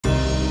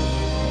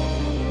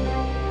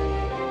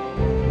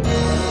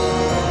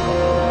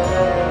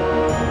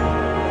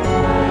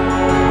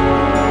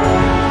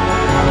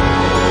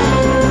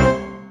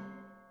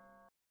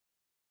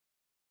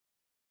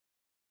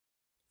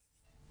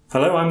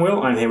Hello, I'm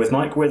Will. I'm here with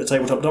Mike. We're the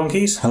Tabletop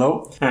Donkeys.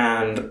 Hello.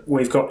 And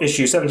we've got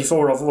issue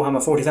 74 of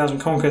Warhammer 40,000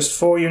 Conquest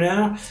for you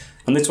now.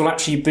 And this will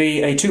actually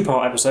be a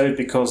two-part episode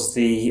because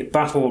the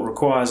battle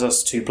requires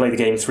us to play the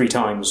game 3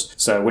 times.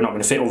 So we're not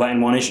going to fit all that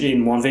in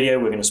one video.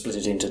 We're going to split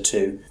it into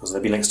 2. So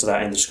there'll be links to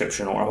that in the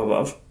description or up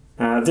above.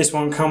 This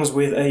one comes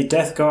with a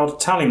Death Guard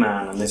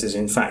Tallyman, and this is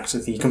in fact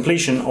the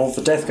completion of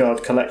the Death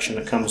Guard collection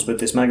that comes with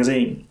this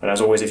magazine. But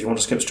as always, if you want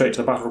to skip straight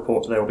to the battle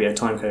report, there will be a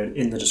timecode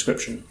in the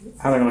description.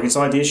 Having a look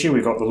inside the issue,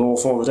 we've got the lore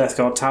for the Death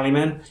Guard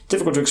Tallymen.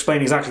 Difficult to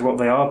explain exactly what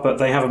they are, but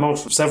they have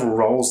several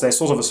roles. They're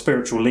sort of a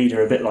spiritual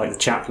leader, a bit like the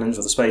chaplains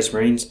of the Space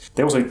Marines.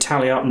 They also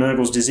tally up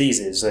Nurgle's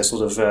diseases. They're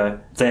sort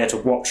of there to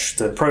watch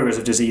the progress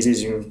of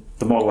diseases.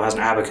 The model has an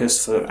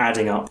abacus for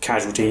adding up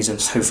casualties and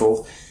so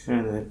forth.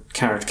 And they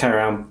carry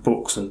around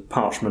books and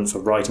parchment for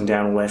writing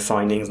down all their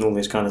findings and all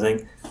this kind of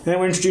thing. Then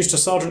we're introduced to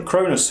Sergeant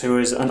Cronus, who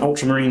is an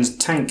Ultramarines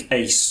tank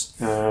ace,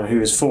 who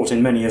has fought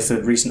in many of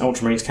the recent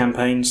Ultramarines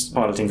campaigns,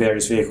 piloting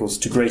various vehicles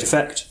to great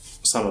effect.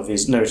 Some of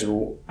his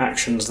notable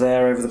actions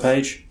there over the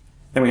page.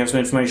 Then we have some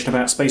information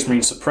about Space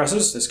Marine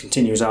suppressors. This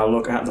continues our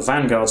look at the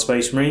Vanguard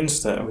Space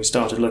Marines that we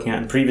started looking at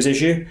in the previous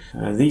issue.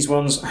 These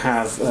ones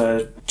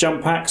have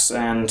jump packs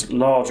and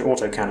large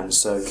autocannons,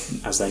 so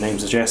as their name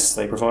suggests,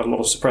 they provide a lot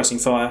of suppressing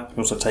fire.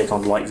 They also take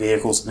on light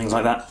vehicles and things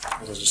like that.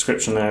 There's a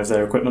description there of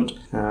their equipment.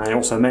 It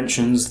also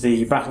mentions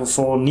the battle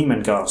for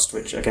Niemengast,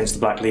 which against the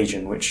Black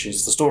Legion, which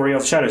is the story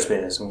of Shadow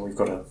Spears, and we've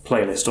got a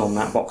playlist on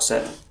that box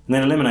set. And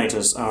then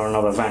Eliminators are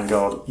another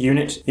Vanguard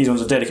unit. These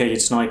ones are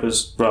dedicated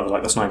snipers, rather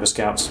like the Sniper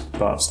Scouts,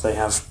 but they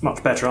have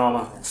much better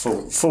armour,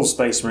 full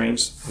Space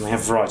Marines, and they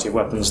have a variety of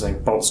weapons. They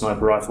have bolt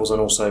sniper rifles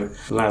and also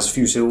las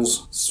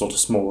fusils, sort of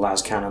small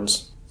las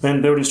cannons.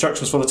 Then build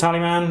instructions for the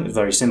Tallyman,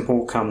 very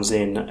simple, comes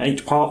in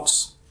 8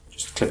 parts.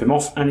 Just clip him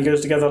off and he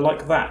goes together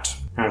like that.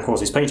 And of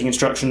course his painting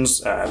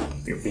instructions,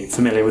 you'll be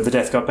familiar with the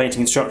Death Guard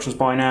painting instructions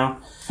by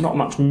now. Not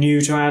much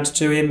new to add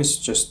to him, it's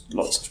just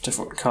lots of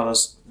different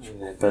colours.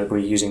 But we're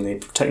using the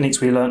techniques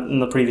we learnt in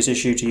the previous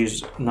issue to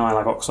use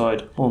Nihilab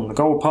Oxide on the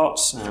gold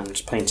parts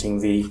and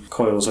painting the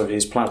coils of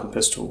his plasma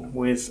pistol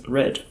with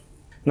red.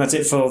 And that's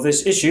it for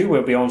this issue.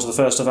 We'll be on to the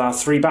first of our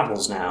 3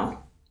 battles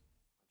now.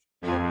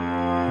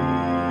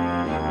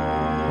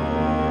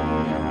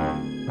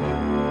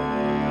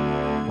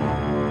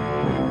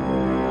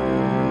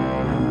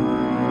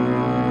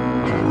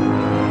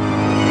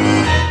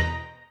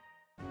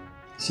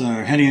 So,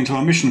 heading into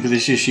our mission for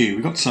this issue,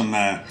 we've got some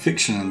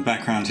fiction and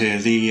background here.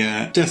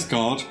 The Death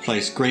Guard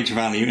place great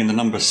value in the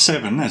number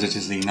 7, as it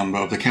is the number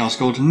of the Chaos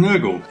God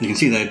Nurgle. You can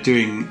see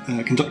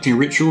they're conducting a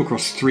ritual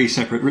across 3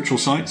 separate ritual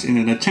sites in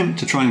an attempt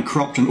to try and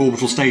corrupt an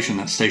orbital station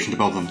that's stationed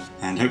above them.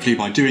 And hopefully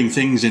by doing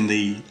things in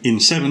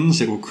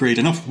 7s, it will create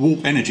enough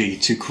warp energy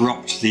to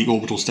corrupt the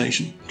orbital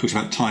station. Talks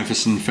about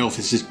Typhus and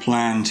Felthus'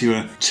 plan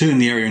to turn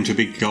the area into a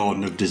big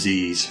garden of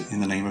disease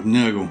in the name of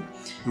Nurgle.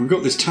 And we've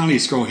got this tally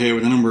scroll here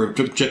with a number of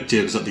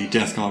objectives that the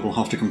Death Guard will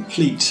have to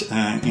complete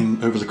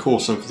over the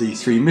course of the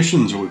 3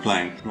 missions we'll be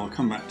playing. But I'll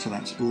come back to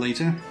that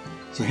later.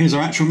 So here's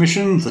our actual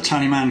mission, the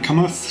Tallyman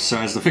cometh. So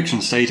as the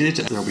fiction stated,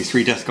 there'll be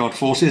 3 Death Guard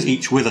forces,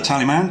 each with a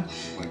Tallyman.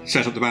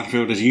 Set up the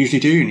battlefield as you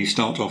usually do, and you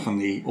start off on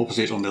the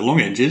opposite on the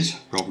long edges,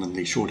 rather than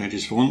the short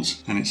edges for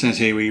once. And it says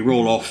here we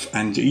roll off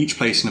and each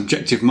place an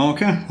objective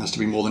marker. It has to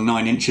be more than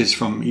 9 inches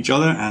from each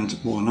other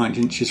and more than 9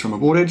 inches from a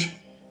board edge.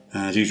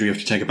 As usual, you have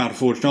to take a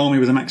battle-forged army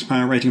with a max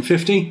power rating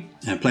 50.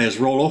 Players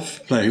roll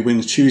off. Player who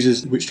wins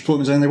chooses which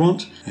deployment zone they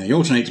want. You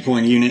alternate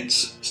deploying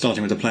units,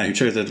 starting with the player who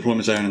chose their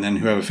deployment zone, and then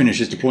whoever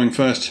finishes deploying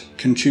first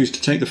can choose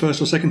to take the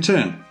first or second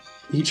turn.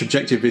 Each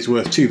objective is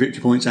worth 2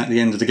 victory points at the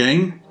end of the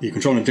game. You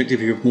control an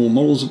objective if you have more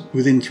models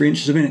within 3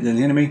 inches of it than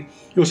the enemy.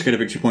 You also get a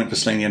victory point for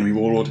slaying the enemy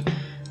warlord.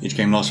 Each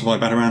game lasts for 5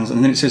 battle rounds,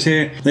 and then it says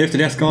here that if the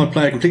Death Guard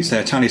player completes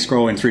their tally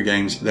scroll in 3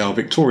 games, they are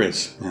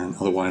victorious, and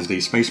otherwise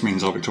the Space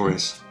Marines are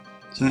victorious.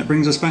 So that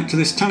brings us back to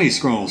this tally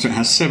scroll. So it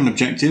has 7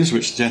 objectives,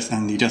 which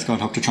the Death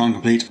Guard have to try and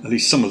complete, at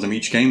least some of them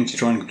each game, to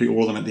try and complete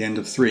all of them at the end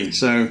of 3.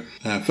 So,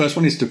 first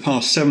one is to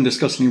pass 7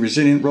 disgustingly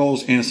resilient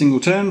rolls in a single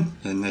turn.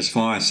 Then there's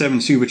fire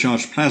 7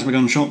 supercharged plasma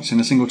gun shots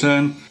in a single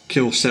turn.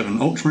 Kill 7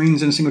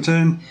 Ultramarines in a single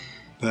turn.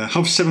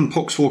 Have 7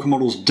 Poxwalker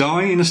models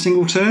die in a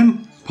single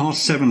turn. Pass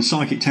 7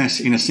 psychic tests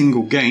in a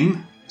single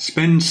game.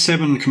 Spend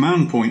 7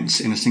 command points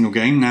in a single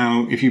game.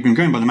 Now, if you've been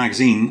going by the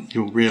magazine,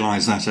 you'll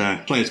realise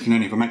that players can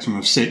only have a maximum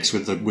of 6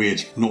 with the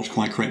weird, not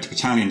quite correct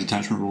battalion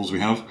detachment rules we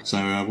have. So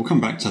we'll come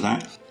back to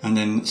that. And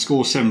then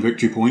score 7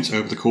 victory points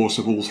over the course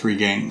of all 3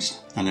 games.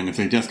 And then if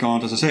the Death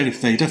Guard, as I said,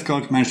 if the Death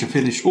Guard manage to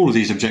finish all of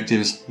these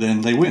objectives,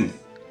 then they win.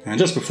 And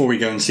just before we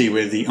go and see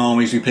with the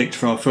armies we picked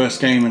for our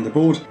first game and the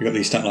board, we've got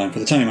the stat line for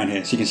the Tallyman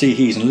here. So you can see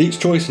he's an elite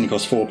choice and he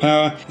costs 4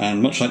 power,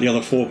 and much like the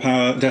other 4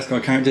 power Death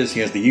Guard characters, he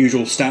has the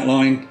usual stat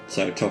line,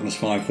 so toughness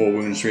 5, 4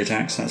 wounds, 3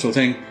 attacks, that sort of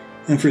thing.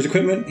 And for his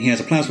equipment, he has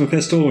a plasma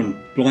pistol and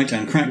blight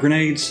and crack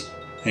grenades.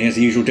 And he has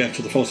the usual death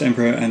to the False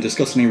Emperor and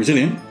disgustingly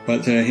resilient.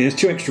 But he has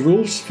 2 extra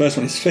rules. First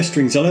one is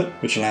Festering Zealot,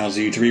 which allows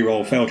you to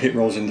reroll failed hit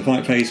rolls in the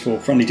fight phase for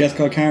friendly Death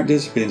Guard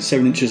characters within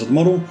 7 inches of the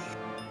model.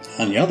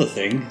 And the other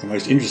thing, the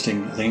most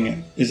interesting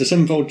thing, is the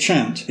sevenfold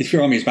chant. If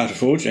your army is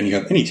battleforged and you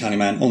have any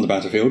Tallyman on the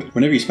battlefield,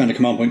 whenever you spend a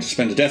command point to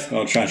spend a Death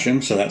Guard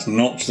Trasham, so that's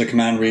not the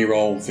command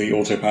reroll, the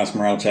auto-pass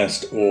morale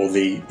test, or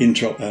the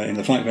intro in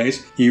the fight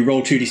phase, you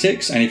roll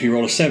 2d6, and if you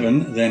roll a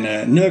 7, then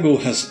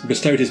Nurgle has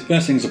bestowed his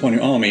blessings upon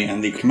your army,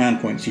 and the command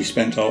points you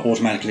spent are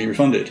automatically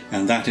refunded.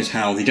 And that is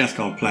how the Death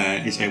Guard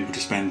player is able to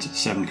spend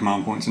 7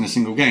 command points in a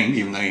single game,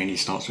 even though he only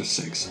starts with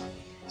 6.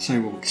 So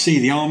we'll see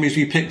the armies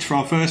we picked for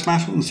our first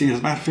battle and see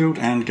the battlefield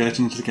and get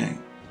into the game.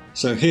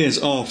 So here's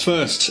our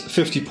first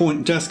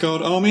 50-point Death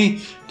Guard army.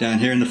 Down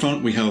here in the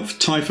front we have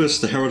Typhus,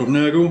 the Herald of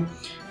Nurgle.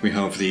 We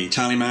have the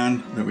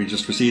Tallyman that we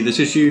just received this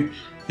issue.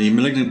 The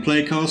Malignant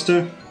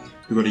Plaguecaster.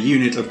 We've got a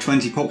unit of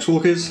 20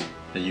 Poxwalkers.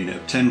 A unit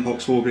of 10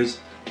 Poxwalkers.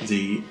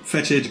 The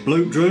Fetid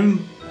Bloat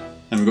Drone.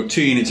 And we've got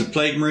 2 units of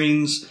Plague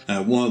Marines.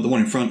 The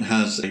one in front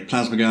has a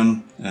Plasma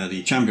Gun,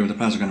 the Champion with a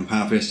Plasma Gun and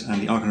Power Fist,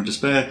 and the Archon of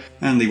Despair,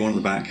 and the one at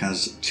the back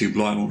has 2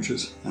 Blight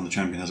Launchers, and the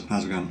Champion has a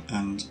Plasma Gun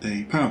and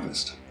a Power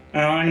Fist.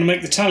 I'm going to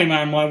make the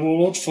Tallyman my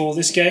Warlord for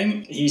this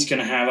game. He's going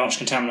to have Arch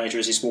Contaminator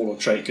as his Warlord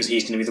trait, because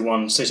he's going to be the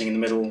one sitting in the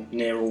middle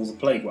near all the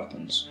Plague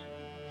weapons.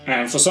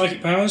 And for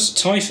Psychic powers,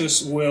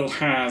 Typhus will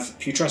have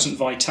Putrescent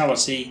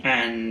Vitality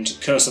and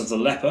Curse of the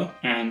Leper,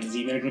 and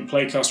the Malignant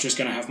Plaguecaster is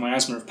going to have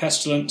Miasma of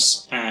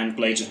Pestilence and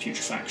Blades of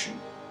Putrefaction.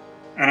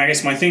 And I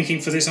guess my thinking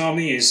for this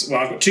army is,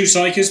 well, I've got 2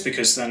 Psychers,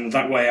 because then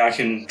that way I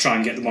can try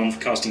and get the one for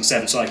casting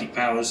 7 Psychic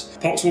powers.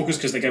 Poxwalkers,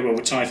 because they go well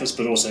with Typhus,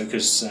 but also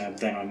because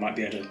then I might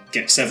be able to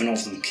get 7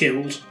 of them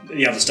killed.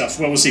 The other stuff,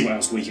 well, we'll see what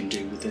else we can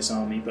do with this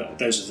army, but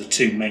those are the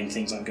 2 main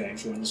things I'm going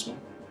for in this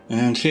one.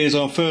 And here's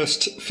our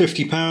first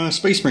 50-power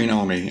Space Marine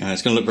army.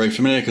 It's going to look very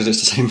familiar because it's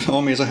the same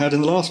army as I had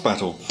in the last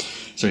battle.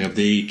 So we have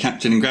the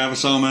Captain in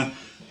Gravis armour,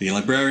 the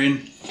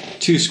Librarian,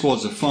 2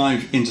 squads of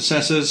 5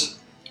 Intercessors,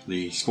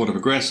 the squad of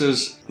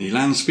Aggressors, the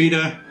Land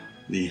Speeder,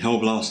 the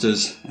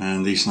Hellblasters,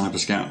 and the Sniper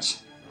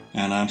Scouts.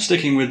 And I'm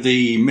sticking with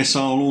the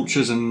Missile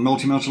Launchers and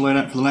Multi-Melter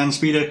loadout for the Land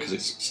Speeder because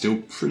it's still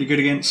pretty good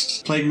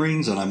against Plague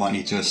Marines, and I might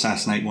need to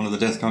assassinate one of the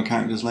Death Guard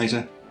characters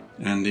later.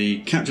 And the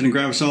Captain in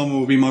Gravis armour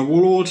will be my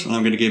Warlord, and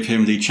I'm going to give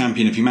him the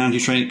Champion of Humanity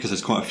trait because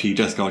there's quite a few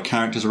Death Guard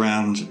characters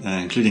around,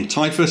 including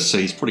Typhus, so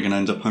he's probably going to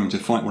end up having to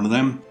fight one of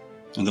them.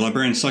 And the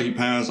Librarian Psychic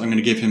powers, I'm going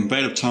to give him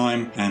Veil of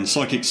Time and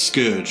Psychic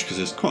Scourge because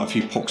there's quite a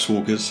few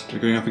Poxwalkers we're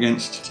going up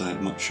against, so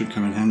it should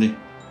come in handy.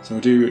 So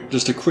I'll do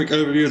just a quick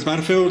overview of the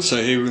battlefield.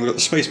 So here we've got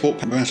the spaceport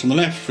battle on the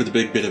left with a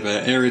big bit of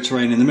area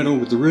terrain in the middle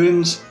with the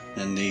ruins.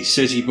 Then the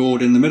city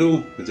board in the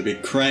middle with the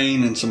big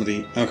crane and some of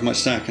the Alchemite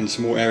stack and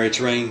some more area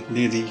terrain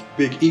near the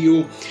big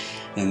eagle.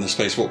 And the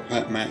spaceport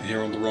map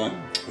here on the right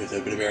with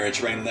a bit of area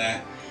terrain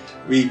there.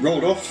 We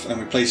rolled off and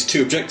we placed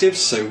 2 objectives.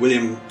 So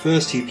William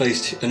first, he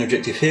placed an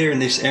objective here in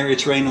this area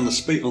terrain on the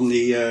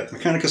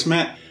Mechanicus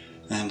map.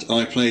 And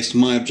I placed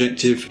my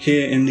objective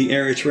here in the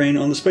area terrain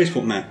on the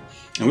spaceport map.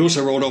 And we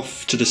also rolled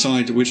off to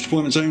decide which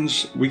deployment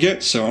zones we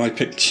get. So I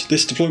picked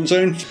this deployment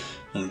zone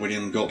and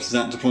William got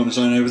that deployment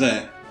zone over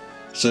there.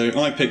 So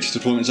I picked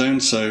deployment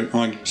zones, so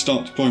I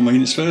start deploying my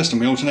units first and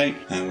we alternate,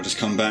 and we'll just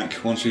come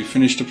back once we've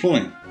finished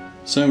deploying.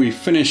 So we've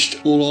finished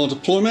all our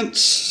deployments,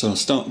 so I'll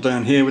start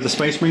down here with the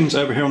Space Marines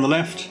over here on the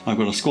left. I've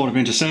got a squad of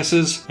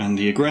Intercessors and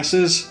the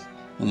Aggressors,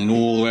 and then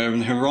all the way over on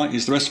the right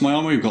is the rest of my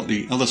army. We've got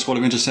the other squad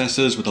of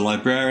Intercessors with the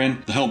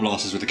Librarian, the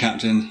Hellblasters with the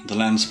Captain, the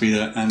Land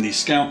Speeder and the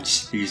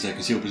Scouts, who use their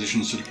concealed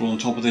positions to deploy on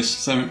top of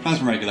this Thermic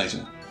Plasma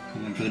Regulator.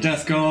 And then for the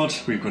Death Guard,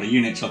 we've got a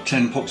unit of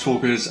 10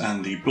 Poxwalkers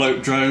and the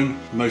Bloat Drone,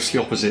 mostly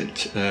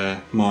opposite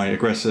my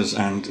Aggressors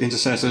and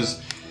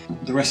Intercessors.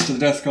 The rest of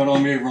the Death Guard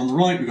army over on the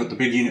right, we've got the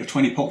big unit of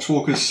 20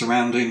 Poxwalkers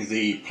surrounding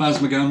the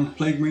Plasma Gun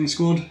Plague Marine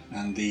squad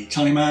and the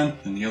Tallyman,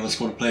 and the other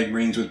squad of Plague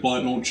Marines with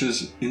Blight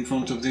Launchers in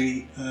front of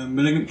the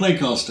Malignant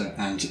Plaguecaster.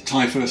 And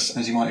Typhus,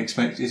 as you might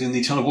expect, is in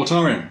the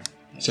Teleportarium.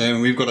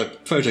 So we've got a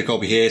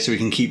photocopy here so we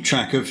can keep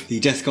track of the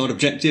Death Guard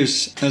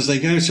objectives as they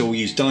go, so we'll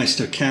use dice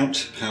to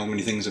count how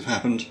many things have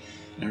happened.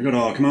 And we've got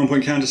our command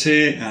point counters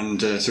here, and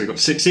so we've got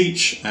 6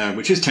 each,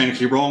 which is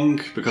technically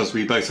wrong because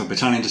we both have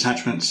battalion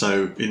detachment,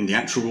 so in the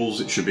actual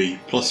rules it should be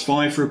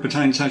 +5 for a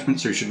battalion detachment,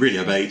 so we should really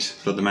have 8,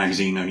 but the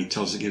magazine only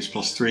tells us it gives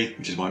 +3,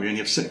 which is why we only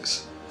have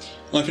 6.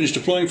 I finished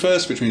deploying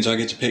first, which means I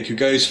get to pick who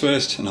goes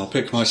first, and I'll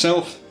pick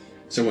myself.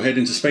 So we'll head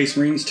into Space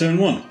Marines turn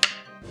 1.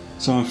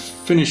 So I've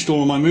finished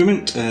all of my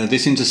movement.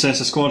 This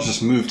Intercessor squad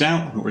just moved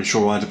out. I'm not really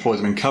sure why I deployed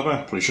them in cover.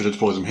 Probably should have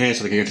deployed them here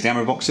so they could go to the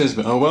ammo boxes,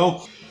 but oh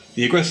well.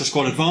 The Aggressor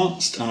squad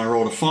advanced and I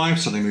rolled a 5,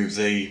 so they moved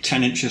the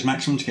 10 inches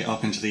maximum to get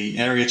up into the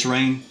area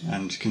terrain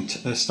and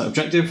contest that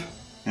objective.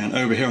 And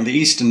over here on the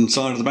eastern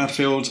side of the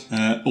battlefield,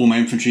 all my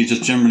infantry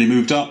just generally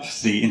moved up,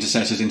 the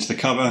Intercessors into the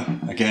cover.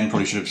 Again,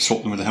 probably should have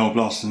swapped them with the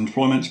Hellblasters in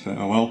deployment, but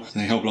oh well. The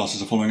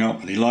Hellblasters are following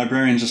up. The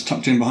Librarian just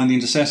tucked in behind the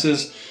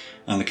Intercessors.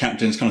 And the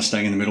Captain's kind of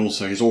staying in the middle,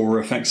 so his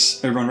aura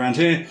affects everyone around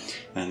here.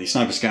 And the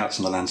Sniper Scouts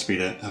and the Land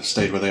Speeder have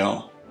stayed where they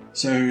are.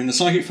 So in the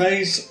Psychic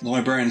phase, the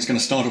Librarian's going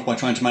to start off by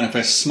trying to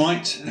manifest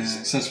Smite and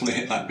successfully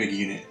hit that big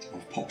unit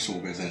of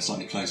Poxwalkers. They're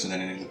slightly closer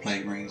than any of the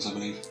Plague Marines, I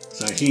believe.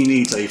 So he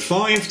needs a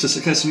 5 to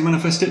successfully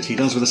manifest it. He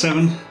does with a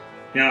 7.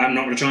 Yeah, I'm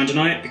not going to try and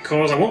deny it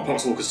because I want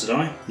Poxwalkers to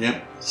die.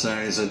 Yep, so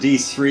it's a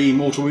D3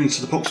 mortal wounds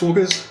to the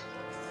Poxwalkers.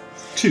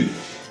 2.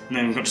 And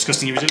then we've got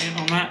Disgustingly Resilient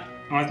on that.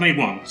 I've made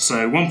 1.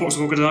 So 1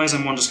 Poxwalker dies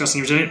and 1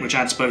 Disgustingly Resilient, which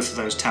adds both of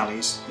those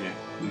tallies.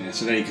 Yeah,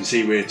 so there you can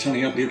see we're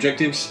tallying up the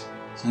objectives.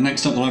 So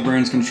next up, the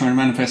Librarian's going to try and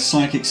manifest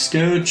Psychic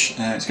Scourge.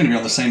 It's going to be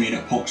on the same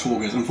unit of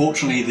Poxwalkers.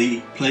 Unfortunately,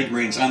 the Plague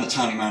Marines and the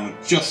Tallyman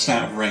are just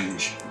out of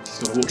range. It's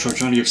got a War Charge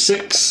value of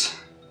 6.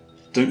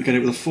 Don't get it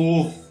with a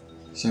 4.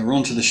 So we're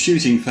on to the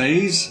shooting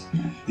phase.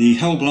 The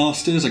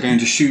Hellblasters are going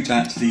to shoot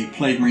at the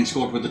Plague Marine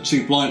squad with the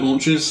 2 Blight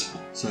Launchers.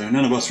 So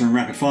none of us are in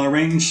rapid fire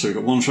range, so we've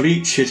got 1 shot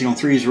each, hitting on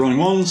 3s, rolling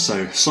 1s.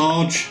 So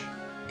Sarge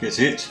gets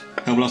a hit.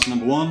 Hellblaster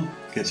number 1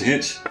 gets a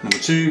hit. Number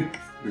 2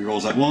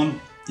 re-rolls that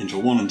 1 into a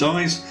 1 and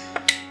dies.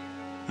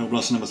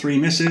 Hellblaster number 3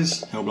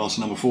 misses. Hellblaster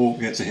number 4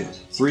 gets a hit.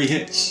 3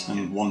 hits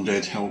and 1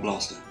 dead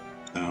Hellblaster.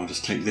 I'll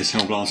just take this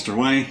Hellblaster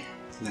away.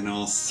 Then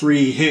our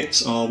 3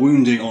 hits are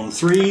wounding on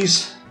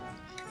 3s.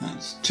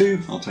 That's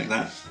 2. I'll take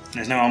that.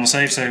 There's no armor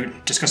save, so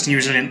Disgustingly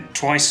Resilient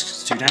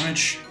twice, 2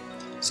 damage.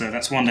 So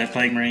that's 1 dead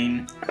Plague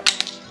Marine.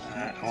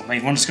 I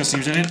made 1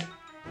 Disgustingly Resilient.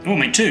 Oh, I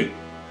made 2.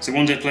 So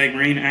 1 dead Plague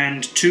Marine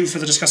and 2 for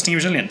the Disgustingly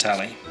Resilient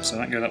tally. So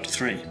that goes up to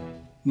 3.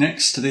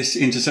 Next, this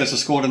Intercessor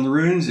squad in the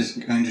ruins is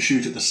going to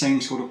shoot at the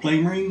same squad of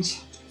Plague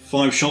Marines.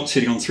 5 shots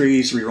hitting on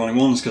 3s, re-rolling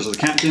 1s because of the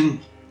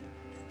captain.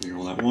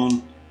 Re-roll that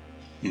 1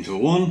 into a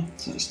 1,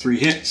 so that's 3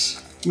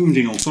 hits.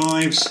 Wounding on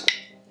 5s.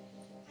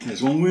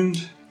 There's 1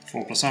 wound.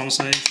 4 plus armor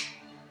save.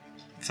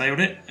 Failed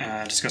it.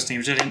 Disgustingly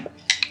Resilient.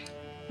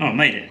 Oh, I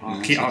made it.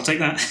 I'll take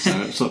that.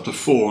 So it's up to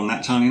 4 on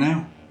that tally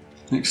now.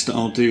 Next,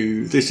 I'll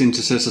do this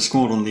Intercessor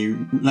squad on the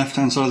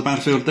left-hand side of the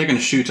battlefield. They're going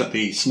to shoot at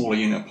the smaller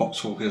unit of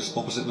Poxwalkers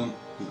opposite them.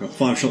 We've got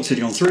 5 shots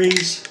hitting on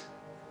 3s.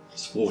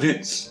 That's 4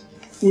 hits.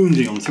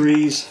 Wounding on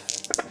 3s.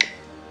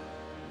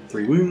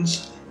 3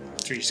 wounds.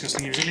 3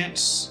 Disgustingly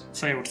Resilients.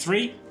 Failed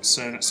 3.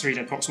 So that's 3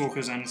 dead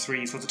Poxwalkers and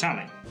 3 for the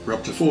tally. We're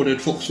up to 4 dead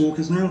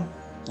Poxwalkers now.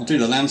 I'll do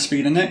the land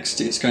speeder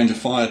next. It's going to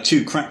fire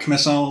 2 crack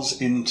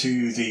missiles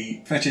into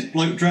the fetid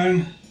bloat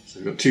drone. So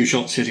we've got 2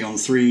 shots hitting on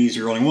 3s,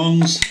 re-rolling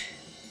 1s.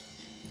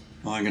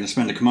 I'm going to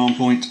spend a command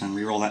point and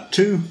re-roll that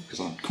 2, because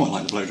I quite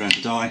like the bloat drone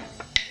to die.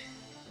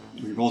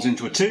 Re-rolls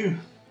into a 2.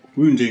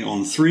 Wounding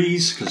on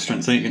 3s, because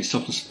strength 8 against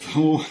toughness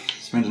 4.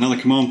 Spend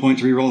another command point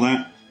to re-roll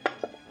that.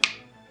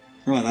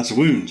 Right, that's a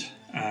wound.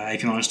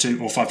 AP minus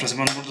 2 or 5 plus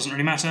 1, doesn't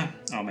really matter.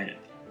 Oh, I made it.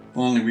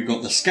 Finally, we've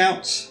got the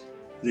scouts.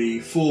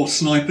 The 4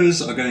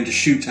 snipers are going to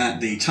shoot at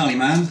the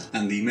Tallyman,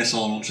 and the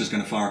missile launcher is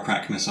going to fire a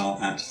crack missile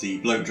at the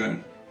bloat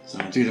drone. So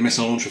I'll do the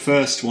missile launcher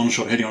first. 1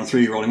 shot hitting on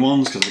 3, rolling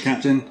 1s because of the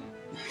captain.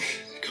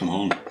 Come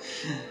on.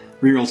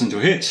 Rerolls into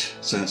a hit,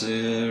 so that's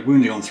a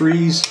wounding on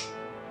 3s.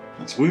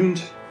 That's a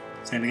wound.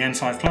 Same again,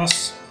 5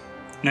 plus.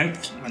 Nope,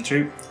 went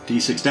through.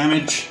 D6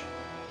 damage.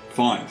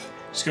 5.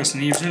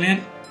 Disgustingly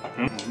Resilient.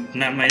 Oh,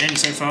 never made any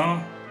so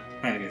far.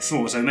 There we go,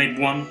 4. So I made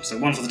 1. So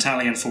 1 for the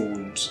tally and 4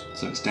 wounds.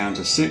 So it's down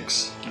to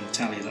 6. And the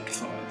tally is up to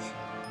 5.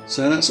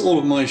 So that's all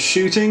of my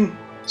shooting.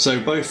 So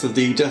both of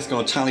the Death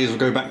Guard tallies will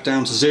go back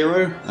down to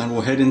 0, and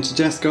we'll head into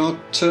Death Guard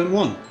turn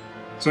 1.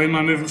 So in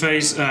my movement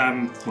phase,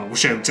 well, we'll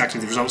show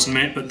exactly the results in a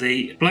minute, but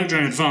the bloat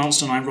drone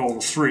advanced and I rolled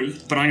a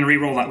 3, but I'm going to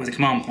re-roll that with a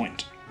command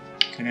point.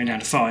 So I'm going down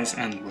to 5,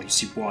 and well, you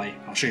see why.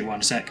 I'll show you why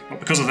in a sec.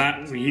 But because of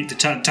that, the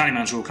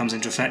Tallyman's rule comes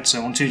into effect,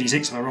 so on 2d6,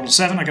 if I roll a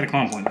 7, I get a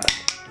command point back.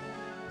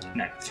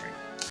 No, 3.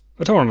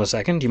 But hold on a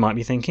second, you might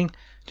be thinking.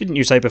 Didn't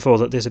you say before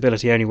that this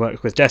ability only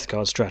works with Death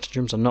Guard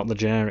stratagems and not the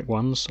generic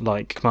ones,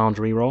 like command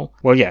reroll?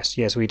 Well,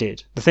 yes, we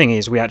did. The thing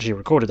is, we actually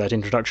recorded that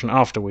introduction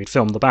after we'd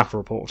filmed the battle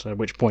report, at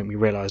which point we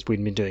realised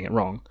we'd been doing it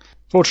wrong.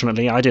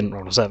 Fortunately, I didn't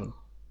roll a 7.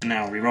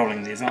 Now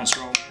re-rolling the advanced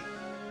roll.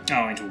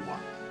 Oh, into a 1.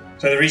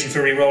 So the reason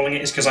for re-rolling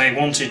it is because I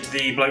wanted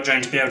the bloat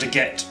drone to be able to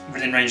get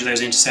within range of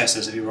those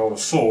intercessors. If you rolled a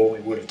 4,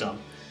 it would have done.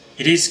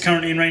 It is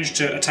currently in range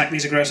to attack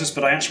these aggressors,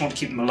 but I actually want to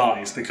keep them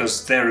alive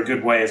because they're a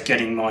good way of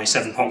getting my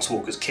 7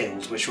 Poxwalkers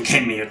killed, which will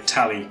give me a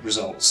tally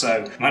result.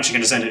 So I'm actually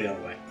going to send it the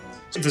other way.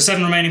 So the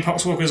 7 remaining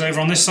Poxwalkers over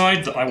on this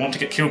side that I want to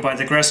get killed by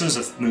the aggressors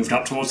have moved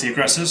up towards the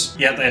aggressors.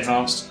 Yeah, they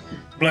advanced.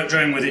 The bloat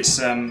drone with its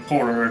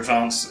poorer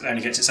advance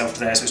only gets itself to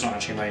there, so it's not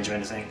actually in range of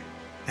anything.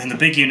 Then the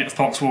big unit of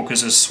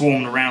Poxwalkers has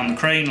swarmed around the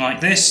crane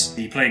like this.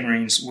 The Plague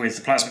Marines with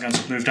the plasma guns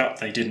have moved up,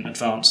 they didn't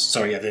advance.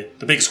 Sorry, yeah,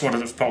 the big squad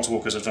of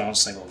Poxwalkers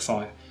advanced, they rolled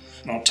 5.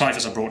 Well,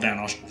 Typhus I brought down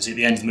obviously at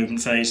the end of the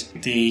movement phase.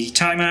 The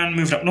Tallyman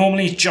moved up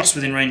normally, just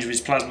within range of his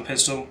plasma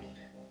pistol,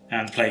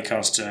 and the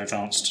Plaguecaster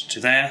advanced to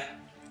there.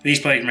 These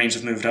Plague Marines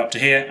have moved up to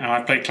here, and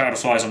I've played Cloud of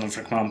Flies on them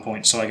for a command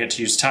point, so I get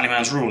to use the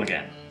Tallyman's rule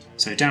again.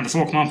 So down to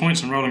 4 command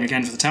points, and rolling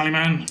again for the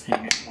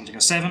Tallyman, wanting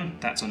a 7,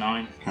 that's a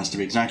 9. Has to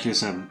be exactly a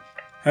 7.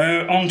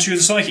 On to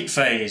the Psychic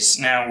phase.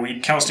 Now,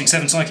 casting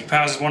 7 Psychic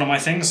powers is one of my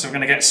things, so we're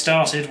going to get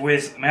started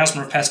with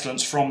Miasma of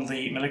Pestilence from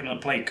the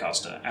Malignant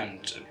Plaguecaster,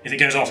 and if it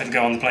goes off, it'll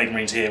go on the Plague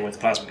Marines here with the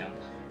plasma gun.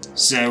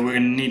 So we're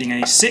needing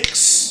a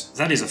 6.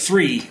 That is a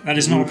 3. That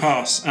is not a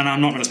pass, and I'm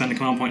not going to spend a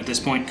command point at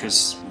this point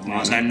because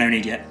there's no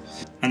need yet.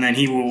 And then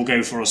he will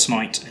go for a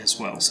smite as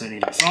well, so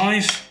needing a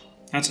 5.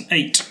 That's an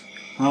 8.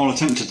 I'll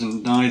attempt to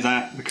deny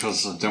that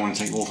because I don't want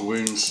to take mortal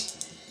wounds.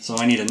 So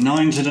I need a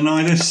 9 to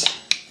deny this.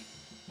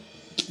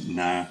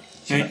 No.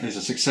 So Okay. that is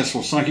a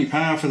successful psychic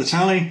power for the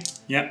tally.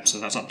 Yep, so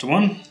that's up to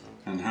 1.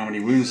 And how many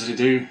wounds does it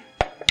do?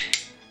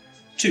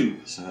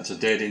 2. So that's a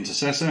dead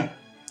intercessor.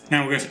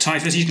 Now we'll go for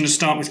Typhus. He's going to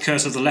start with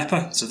Curse of the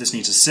Leper, so this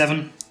needs a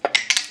 7.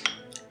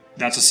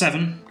 That's a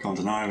 7. Can't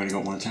deny, I've only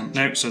got one attempt.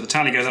 Nope, so the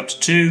tally goes up to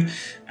 2.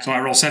 So I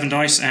roll 7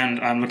 dice, and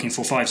I'm looking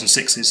for 5s and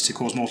 6s to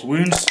cause mortal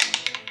wounds.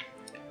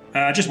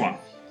 Just 1.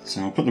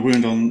 So I'll put the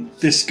wound on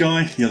this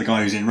guy, the other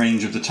guy who's in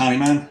range of the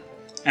Tallyman.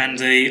 And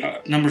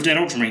the number of dead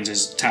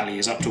Ultramarines' tally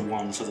is up to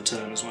 1 for the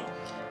turn as well.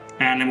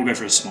 And then we'll go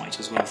for a smite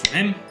as well from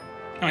him.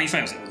 Oh, he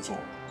fails it with a 4.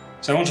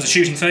 So on to the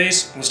shooting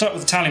phase. We'll start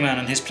with the Tallyman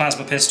and his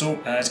plasma pistol.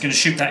 It's going to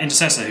shoot that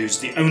Intercessor, who's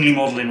the only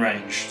model in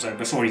range, so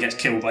before he gets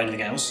killed by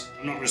anything else.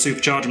 I'm not going to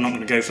supercharge, I'm not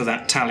going to go for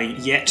that tally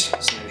yet.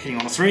 So hitting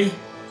on a 3.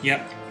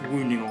 Yep,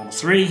 wounding on a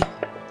 3.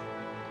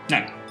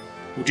 No.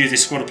 We'll do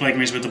this squad of Plague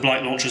Marines with the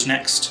Blight Launchers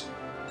next.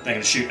 They're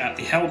going to shoot at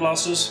the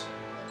Hellblasters.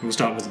 We'll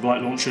start with the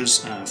Blight Launchers,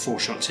 4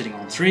 shots hitting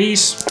on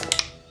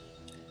 3s.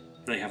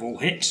 They have all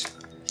hit.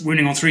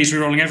 Wounding on 3s,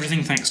 rerolling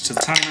everything thanks to the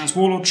Tallyman's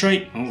Warlord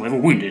trait. Oh, they're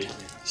all wounded.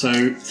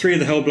 So 3 of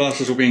the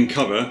Hellblasters will be in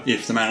cover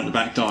if the man at the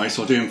back dies,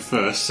 so I'll do him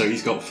first. So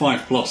he's got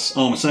 5+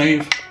 armour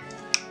save,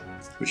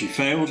 which he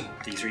failed.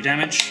 D3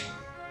 damage.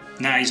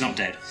 Nah, he's not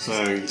dead.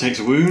 So he takes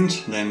a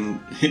wound, then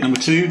hit number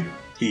 2,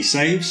 he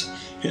saves.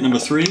 Hit number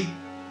 3,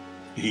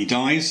 he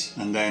dies,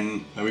 and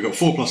then we've got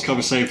 4+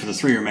 cover save for the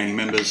 3 remaining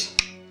members,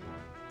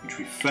 which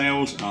we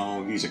failed.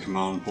 I'll use a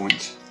command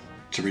point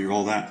to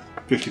re-roll that.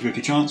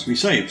 50-50 chance we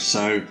saved,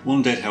 so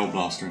 1 dead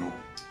Hellblaster in all.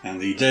 And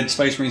the dead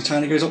Space Marines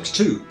tally goes up to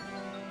 2.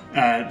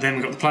 Then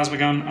we've got the plasma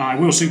gun. I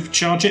will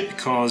supercharge it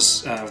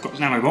because I've got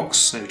an ammo box,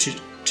 so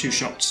 2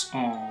 shots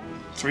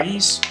on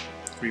 3s.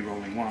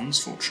 Re-rolling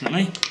 1s,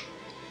 fortunately.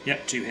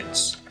 Yep, 2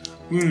 hits.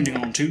 Wounding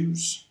on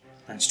 2s.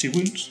 That's 2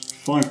 wounds.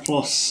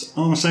 5+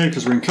 armour save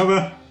because we're in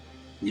cover.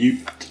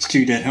 It's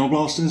 2 dead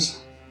Hellblasters.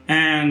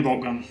 And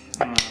bolt gun.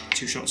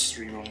 2 shots,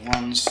 3 rolling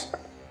 1s.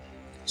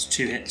 That's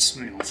 2 hits.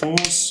 Moving on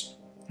 4s.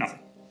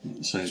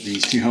 Nothing. So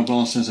these 2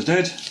 Hellblasters are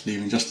dead,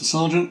 leaving just the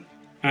Sergeant.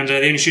 And the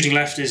only shooting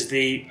left is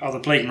the other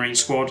Plague Marine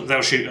squad.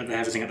 They'll shoot at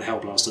everything at the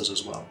Hellblasters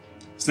as well.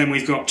 So then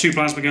we've got 2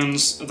 plasma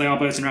guns. They are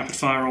both in rapid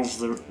fire of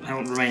the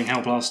remaining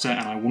Hellblaster,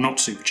 and I will not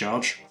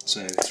supercharge.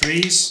 So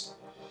 3s.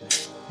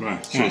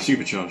 Right, so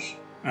supercharge.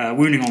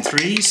 Wounding on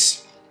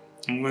 3s.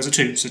 And where's a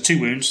 2? So 2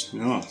 wounds.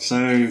 Yeah,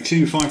 so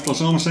 2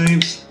 5+ armour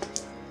saves.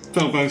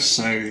 Failed both,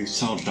 so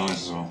Sarge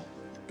dies as well.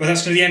 But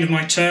that's going to be the end of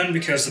my turn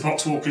because the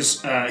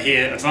Poxwalkers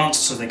here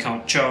advanced, so they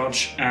can't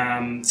charge.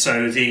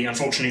 So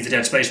unfortunately the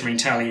Dead Space Marine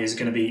tally is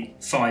going to be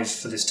 5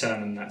 for this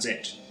turn, and that's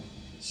it.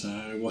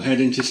 So we'll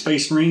head into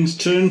Space Marines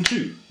turn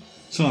 2.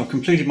 So I've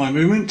completed my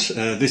movement.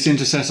 This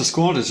Intercessor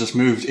squad has just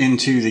moved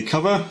into the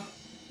cover.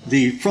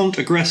 The front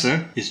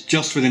aggressor is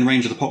just within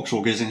range of the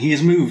Poxwalkers, and he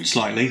has moved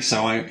slightly,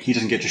 so he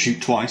doesn't get to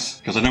shoot twice,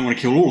 because I don't want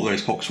to kill all of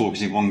those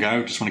Poxwalkers in one go,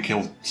 I just want to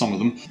kill some of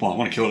them. Well, I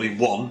want to kill at least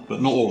 1,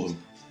 but not all of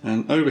them.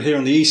 And over here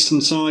on the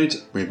eastern side,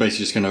 we're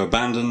basically just going to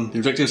abandon the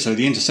objective, so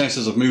the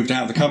Intercessors have moved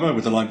out of the cover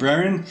with the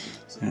Librarian,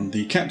 and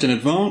the Captain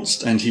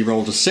advanced, and he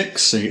rolled a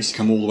 6, so he gets to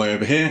come all the way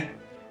over here.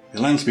 The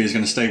Landspeeder is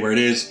going to stay where it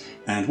is,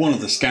 and one of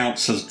the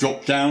Scouts has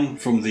dropped down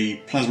from the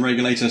Plasma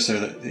Regulator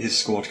so that his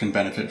squad can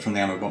benefit from the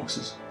ammo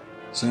boxes.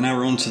 So now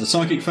we're on to the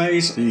Psychic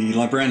phase. The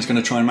Librarian's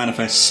going to try and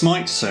manifest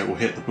Smite, so it will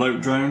hit the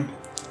Bloat Drone.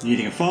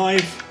 Needing a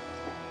 5,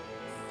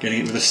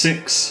 getting it with a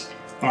 6.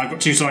 Well, I've got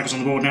 2 Psychers on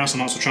the board now, so I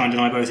might as well try and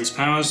deny both his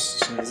powers.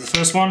 So there's the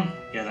first one.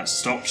 Yeah, that's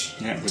stopped.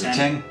 Yeah, with a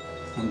 10.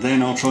 And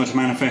then I'll try to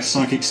manifest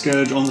Psychic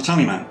Scourge on the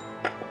Tallyman.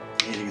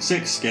 Needing a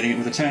 6, getting it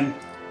with a 10.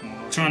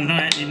 I'll try and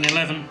deny it, needing an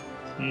 11.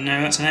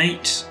 No, that's an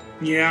 8.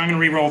 Yeah, I'm going to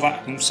re-roll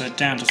that. Also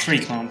down to 3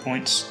 command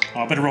points.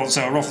 Oh, I better roll,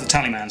 so I'll roll for the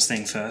Tallyman's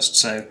thing first.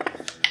 So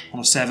on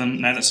a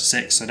 7, no, that's a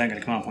 6, so I don't get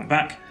a command point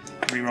back.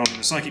 Re-rolling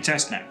the Psychic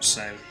test, no,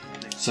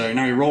 So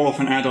now we roll off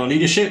and add our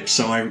leadership.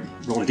 So I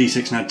roll a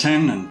d6 and add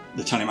 10, and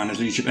the Tallyman has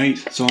leadership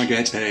 8. So I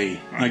get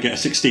a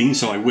 16,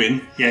 so I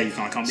win. Yeah, I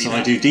can't beat that. So that.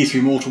 I do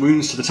d3 mortal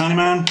wounds to the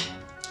Tallyman.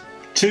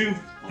 2.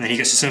 And then he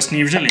gets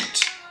successfully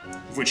resilient,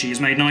 of which he has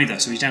made neither,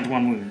 so he's down to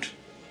 1 wound.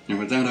 And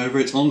with that over,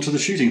 it's on to the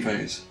shooting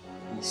phase.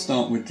 We'll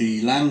start with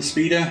the Land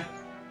Speeder.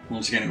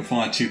 Once again, it will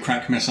fire 2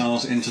 crack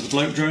missiles into the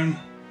Bloat Drone.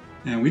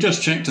 Now, we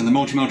just checked, and the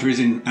multi-melter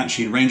is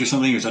actually in range of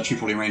something. It was actually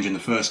probably in range in the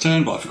first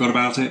turn, but I forgot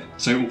about it.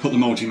 So we'll put the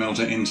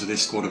multi-melter into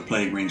this squad of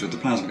Plague Marines with the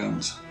plasma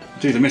guns.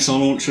 Do the missile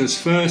launchers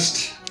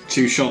first.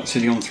 2 shots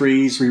hitting on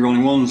 3s,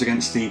 re-rolling 1s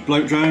against the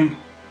Bloat Drone.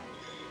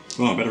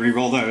 Well, I better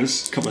re-roll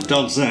those. A couple of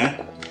duds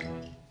there.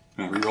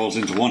 Re-rolls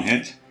into 1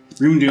 hit.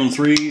 Wounding on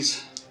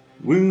 3s.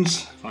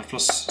 Wounds.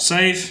 5+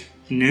 save.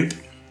 Nope.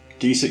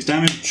 D6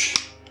 damage.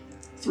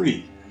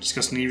 3.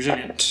 Disgustingly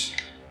resilient.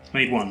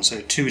 Made 1,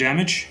 so 2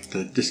 damage.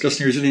 The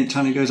Disgustingly Resilient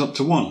tally goes up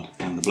to 1,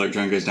 and the Bloat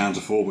Drone goes down to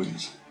 4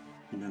 wounds.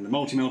 And then the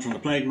multi-melter on the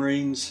Plague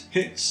Marines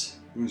hits.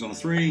 Wounds on a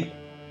 3.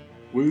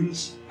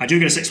 Wounds. I do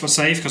get a 6+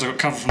 save because I got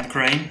cover from the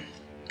crane.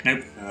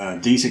 Nope.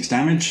 D6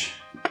 damage.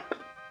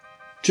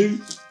 2.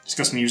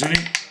 Disgustingly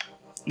resilient.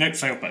 Nope,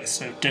 failed both,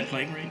 so dead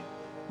Plague Marine.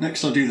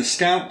 Next I'll do the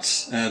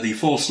scouts. The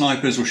 4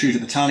 snipers will shoot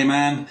at the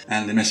Tallyman,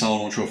 and the missile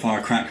launcher will fire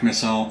a crack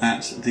missile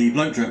at the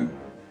bloke drone.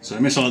 So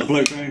missile at the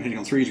bloke drone, hitting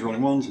on 3s,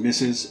 rolling 1s,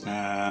 misses.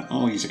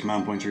 I'll use a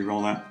command point to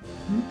re-roll that.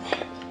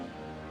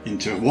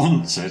 Into a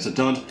 1, so it's a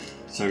dud.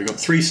 So we've got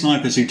 3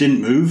 snipers who didn't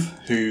move,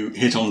 who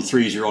hit on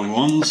 3s, rolling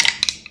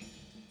 1s.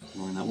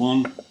 Rolling that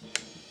 1.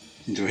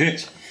 Into a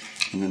hit.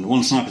 And then the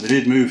 1 sniper that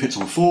did move hits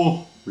on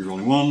 4,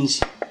 re-rolling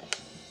 1s.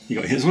 He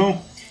got a hit as well.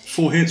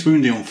 4 hits,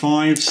 wounding on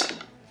 5s.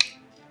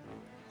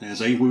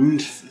 There's a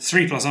wound.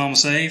 3 plus armor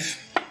save.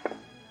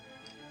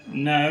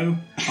 No.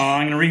 Oh,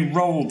 I'm going to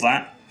re-roll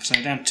that. So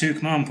down to 2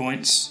 command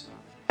points.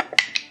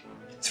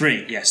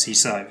 3. Yes,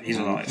 he's alive.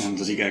 And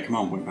does he get a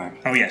command point back?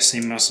 Oh yes, he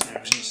must.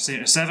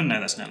 7? No,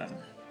 that's an 11.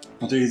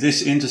 I'll do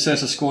this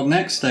intercessor squad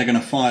next. They're going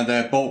to fire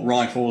their bolt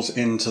rifles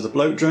into the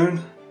bloke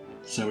drone.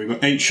 So we've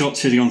got 8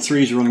 shots hitting on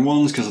 3s, rolling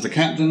 1s because of the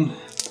captain.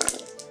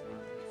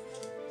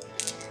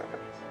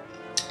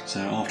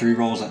 So after he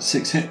rolls, that's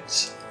 6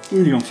 hits.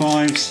 Wounding on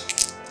 5s.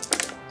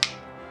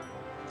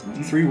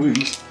 3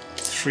 wounds.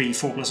 3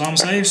 4 plus armor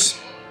saves.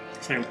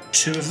 Failed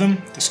 2 of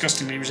them.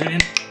 Disgustingly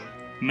resilient.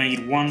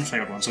 Made 1,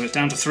 failed 1. So it's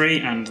down to 3,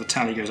 and the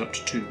tally goes up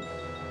to 2.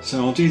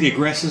 So I'll do the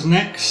aggressors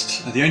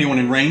next. The only one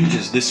in range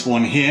is this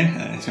one here.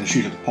 He's going to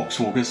shoot at the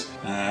poxwalkers.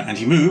 And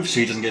he moves, so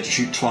he doesn't get to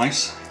shoot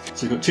twice.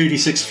 So we've got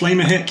 2d6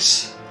 flamer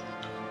hits.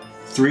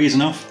 3 is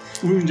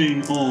enough.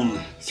 Wounding on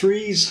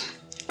 3s.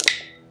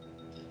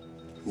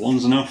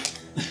 1's enough.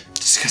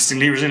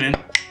 Disgustingly resilient.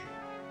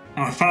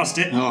 Oh, I passed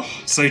it. Oh.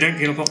 So you don't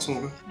kill a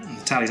poxwalker. And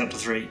the tally's up to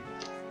 3.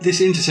 This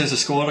intercessor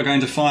squad are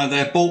going to fire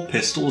their bolt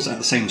pistols at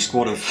the same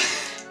squad of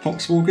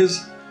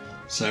poxwalkers.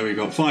 So we've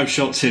got 5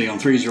 shots hitting on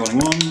 3s, rolling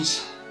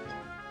 1s.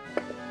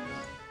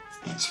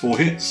 That's 4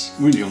 hits.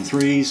 Wounding on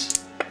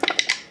 3s.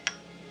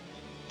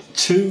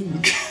 2.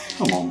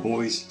 Come on,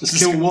 boys. Just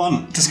kill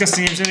 1.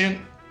 Disgustingly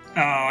resilient.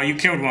 Oh, you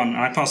killed 1.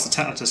 I passed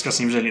the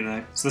disgustingly resilient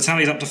though. So the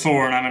tally's up to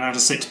 4, and I'm down to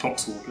 6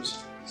 poxwalkers.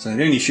 So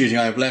the only shooting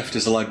I have left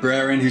is the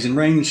librarian who's in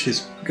range.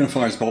 He's going to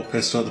fire his bolt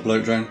pistol at the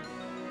bloke drone.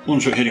 1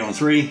 shot hitting on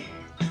 3.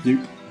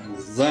 Nope. And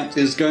that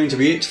is going to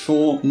be it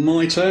for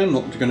my turn.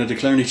 Not going to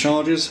declare any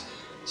charges.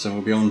 So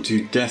we'll be on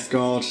to Death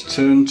Guard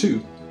turn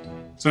 2.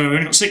 So we've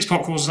only got 6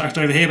 poxwalkers left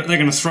over here, but they're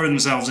going to throw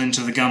themselves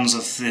into the guns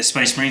of the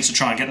Space Marines to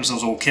try and get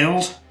themselves all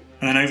killed.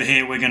 And then over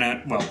here we're going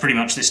to, well, pretty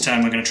much this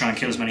turn we're going to try and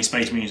kill as many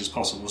Space Marines as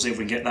possible. See if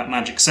we can get that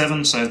magic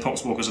 7. So the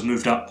poxwalkers have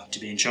moved up to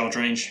be in charge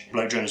range.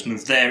 Bloke drone has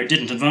moved there. It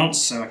didn't advance,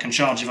 so I can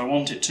charge if I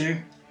want it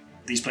to.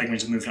 These Plague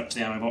Marines have moved up to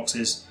the ammo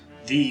boxes.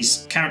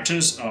 These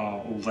characters are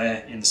all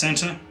there in the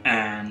centre,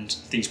 and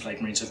these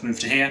Plague Marines have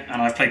moved to here,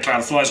 and I've played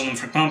Cloud of Flies on them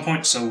for a command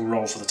point, so we'll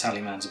roll for the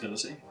Tallyman's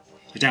ability.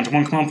 We're down to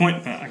 1 command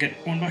point, but I get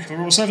 1 back if I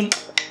roll a 7.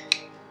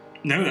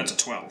 No, that's a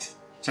 12.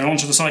 So on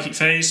to the Psychic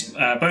phase.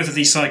 Both of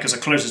these Psychers are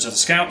closer to the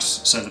Scouts,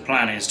 so the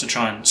plan is to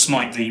try and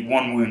smite the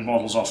 1 wound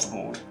models off the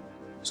board.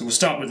 So we'll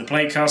start with the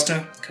Plague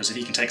Caster, because if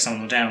he can take some of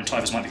them down,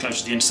 Typhus might be closer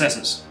to the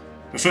Intercessors.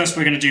 But first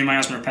we're going to do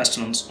Miasma of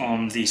Pestilence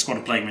on the squad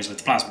of Plague Marines with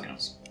the Plasma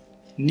Guns.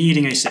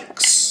 Needing a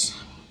 6.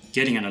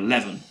 Getting an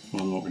 11.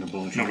 Well, I'm not going to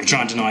bother. Not going to try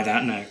and deny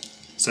that, no.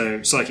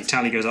 So Psychic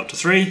Tally goes up to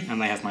 3,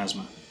 and they have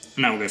Miasma.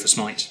 And now we'll go for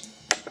Smite.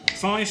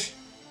 5.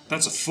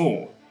 That's a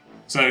 4.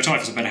 So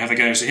Typhus had better have a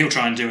go, so he'll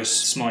try and do a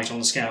smite on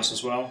the Scouts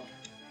as well.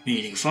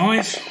 Needing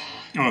 5.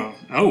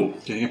 Oh.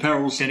 Getting a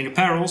perils. Getting a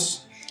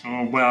perils.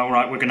 Oh, well,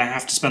 right, we're going to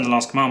have to spend the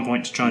last command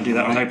point to try and do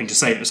that. I'm hoping to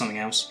save it for something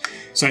else.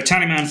 So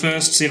Tallyman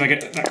first, see if I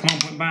get that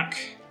command point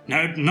back.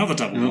 No, another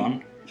double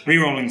 1.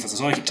 Re-rolling for the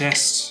Psychic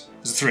test.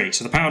 There's a 3,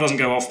 so the power doesn't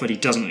go off, but he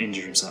doesn't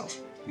injure himself.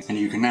 And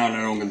you can now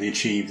no longer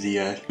achieve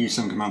the use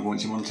some command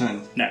points in 1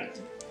 turn. No.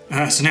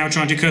 So now we're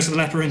trying to do Curse of the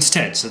Leper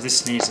instead, so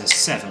this needs a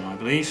 7, I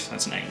believe.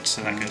 That's an 8,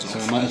 so that goes off. So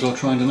I might as well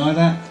try and deny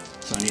that.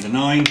 So I need a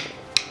 9.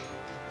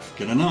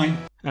 Get a 9.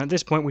 And at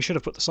this point we should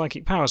have put the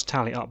Psychic Powers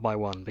tally up by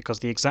 1, because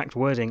the exact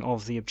wording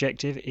of the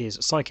objective is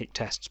Psychic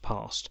Tests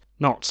Passed,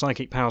 not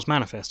Psychic Powers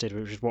Manifested,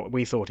 which is what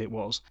we thought it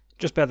was.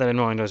 Just bear that in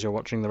mind as you're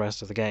watching the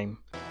rest of the game.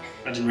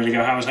 That didn't really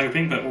go how I was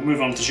hoping, but we'll move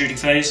on to the shooting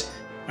phase.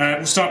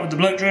 We'll start with the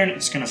bloke drone.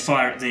 It's going to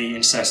fire at the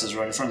Intercessors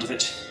right in front of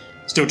it.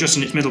 Still just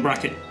in its middle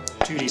bracket.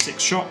 2d6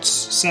 shots,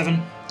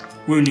 7.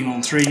 Wounding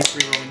on 3,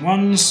 3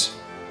 rolling 1s.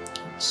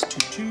 That's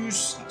 2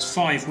 2s, that's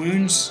 5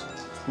 wounds.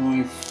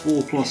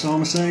 4 plus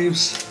armour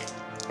saves.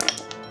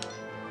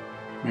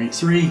 Made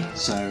 3,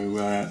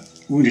 so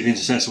wounded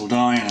Intercessor will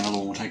die and another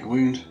one will take a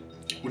wound.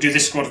 We'll do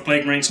this squad of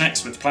Plague Marines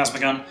next with the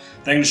Plasma Gun.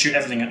 They're going to shoot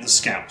everything at the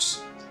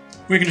Scouts.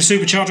 We're going to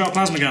supercharge our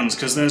Plasma Guns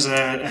because there's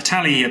a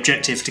tally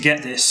objective to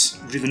get this.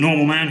 We'll do the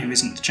normal man who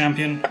isn't the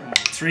champion.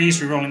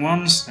 3s, re-rolling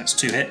 1s, that's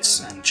 2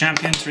 hits. And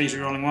champion, 3s,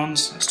 re-rolling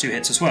 1s, that's 2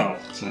 hits as well.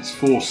 So that's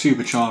 4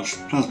 supercharged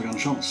Plasma Gun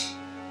shots.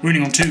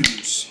 Wounding on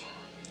 2s,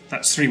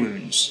 that's 3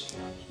 wounds.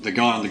 The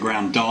guy on the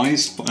ground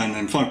dies, and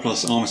then 5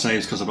 plus armour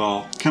saves because of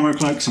our camo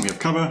cloaks, and we have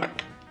cover.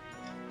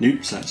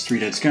 Nope, so that's 3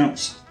 dead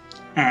Scouts.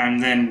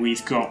 And then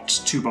we've got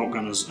 2 bolt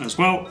gunners as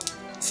well.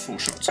 4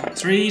 shots on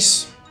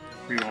 3s,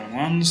 re-rolling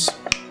 1s.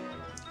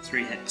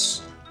 3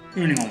 hits.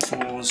 Wounding on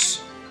 4s.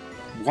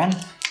 1.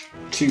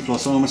 2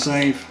 plus armour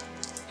save.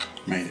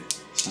 Made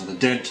it. So the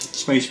dead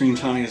Space Marine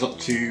tally is up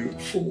to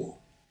 4.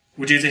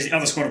 We'll do the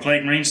other squad of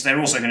Plague Marines. They're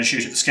also going to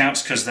shoot at the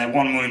scouts because they're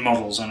 1 wound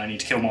models and I need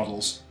to kill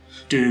models.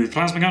 Do the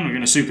plasma gun, we're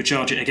going to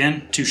supercharge it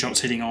again. 2 shots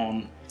hitting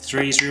on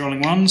 3s,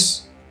 rerolling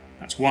 1s.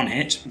 That's 1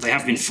 hit. They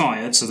have been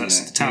fired, so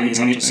that's the tally is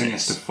up to 6. It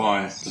has to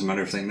fire, doesn't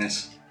matter if they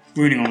miss.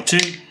 Wounding on a 2.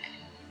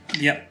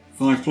 Yep.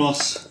 5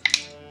 plus.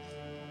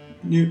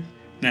 Nope.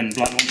 Then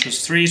Blight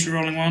Launchers 3s,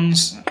 rerolling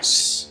 1s.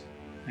 That's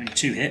only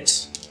 2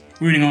 hits.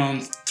 Wounding on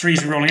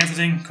 3s, rerolling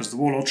everything because of the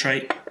Warlord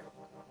trait.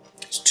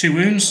 It's 2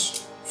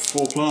 wounds.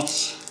 4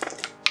 plus.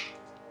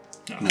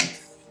 No.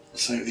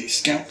 So the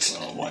scouts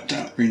are wiped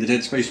out. Bring the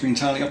dead Space Marine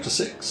tally up to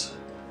 6.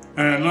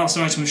 Last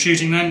item of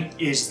shooting then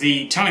is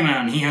the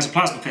Tallyman. He has a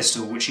plasma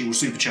pistol which he will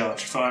supercharge,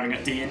 firing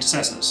at the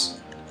intercessors.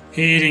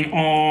 Hitting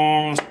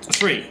on a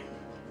 3.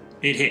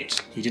 It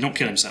hit. He did not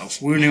kill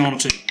himself. Wounding on a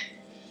 2.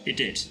 It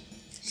did.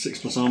 6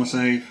 plus armor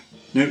save.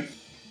 Nope.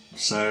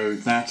 So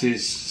that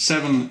is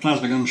 7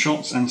 plasma gun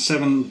shots and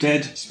 7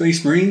 dead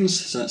Space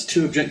Marines. So that's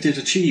 2 objectives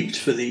achieved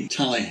for the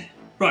tally.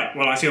 Right,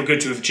 well I feel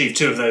good to have achieved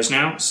 2 of those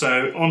now,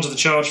 so on to the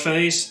charge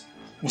phase.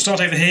 We'll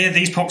start over here.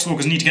 These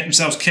Poxwalkers need to get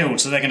themselves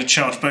killed, so they're going to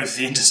charge both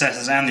the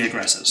intercessors and the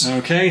aggressors.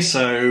 Okay,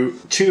 so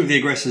 2 of the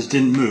aggressors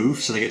didn't move,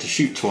 so they get to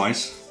shoot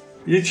twice.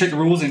 You did check the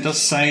rules, and it does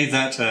say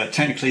that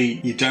technically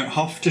you don't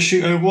have to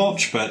shoot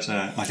Overwatch, but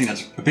I think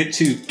that's a bit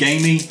too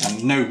gamey,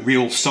 and no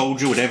real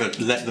soldier would ever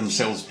let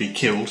themselves be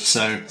killed.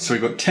 So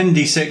we've got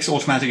 10d6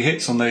 automatic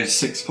hits on those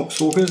 6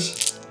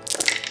 Poxwalkers.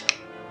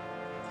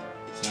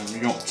 So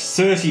we got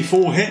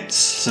 34 hits,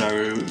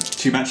 so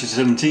 2 batches of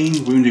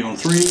 17, wounding on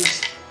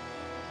 3s.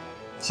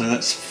 So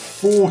that's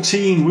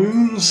 14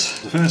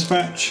 wounds, the first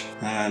batch.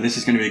 This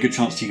is going to be a good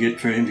chance for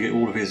him to get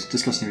all of his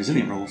disgusting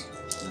resilient rolls.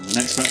 And the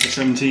next batch of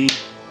 17,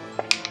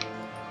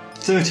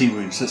 13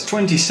 wounds, that's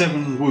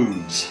 27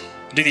 wounds.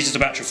 I do these as a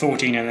batch of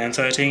 14 and then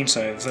 13,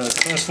 so for the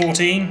first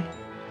 14,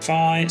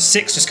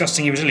 6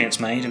 disgusting resilience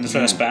made in the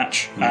first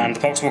batch, and the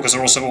Poxwalkers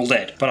are also all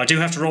dead. But I do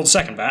have to roll the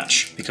second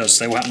batch, because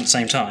they all happen at the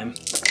same time.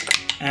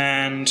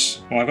 And,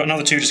 well, I've got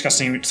another 3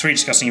 disgusting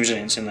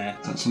resilience in there.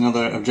 That's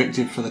another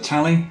objective for the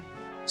tally.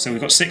 So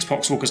we've got 6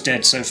 Poxwalkers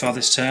dead so far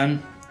this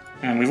turn,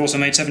 and we've also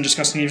made 7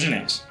 disgusting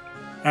resilience.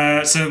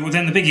 So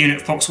then the big unit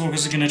of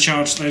Poxwalkers are going to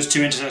charge those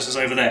 2 intercessors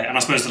over there, and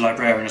I suppose the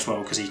Librarian as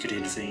well, because he could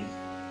intervene.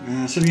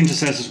 So the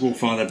intercessors will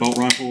fire their bolt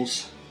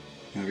rifles.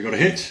 We got a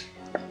hit.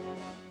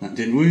 That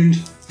didn't wound.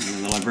 And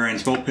then the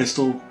Librarian's bolt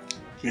pistol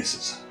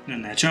misses.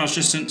 And their charge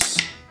distance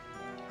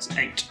is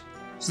 8.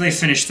 So they've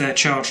finished their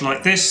charge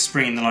like this,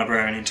 bringing the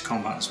Librarian into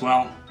combat as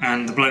well.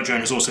 And the Bloat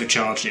Drone has also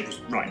charged. It was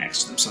right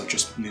next to them, so I've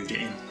just moved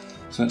it in.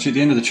 So actually at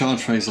the end of the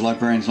charge phase, the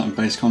Librarian's not in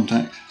base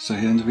contact, so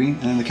he'll intervene.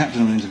 And the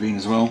Captain will intervene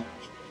as well.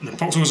 The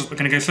Poxwalkers are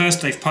going to go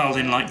first. They've piled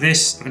in like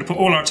this. We're going to put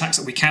all our attacks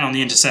that we can on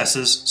the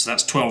intercessors. So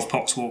that's 12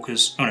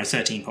 Poxwalkers. Oh no,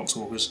 13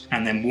 Poxwalkers.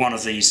 And then one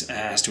of these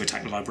has to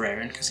attack the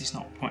Librarian because he's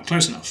not quite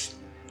close enough.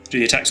 Do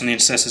the attacks on the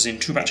intercessors in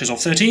 2 batches of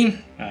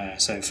 13.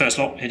 So first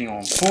lot hitting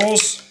on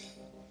 4s.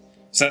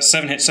 So that's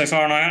 7 hits so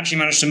far, and I actually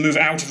managed to move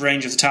out of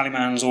range of the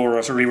Tallyman's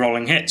aura for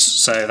re-rolling hits,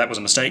 so that was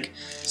a mistake.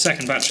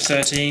 Second batch of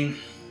 13.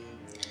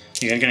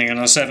 You're getting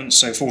another 7,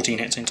 so 14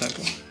 hits in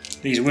total.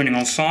 These are wounding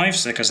on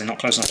 5s, because they're not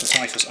close enough to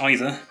Typhus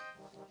either.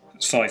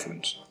 That's 5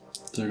 wounds.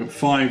 So we've got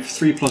 5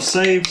 3+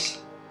 saves.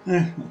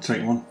 I'll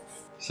take 1.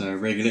 So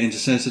regular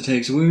intercessor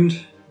takes a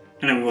wound.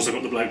 And then we've also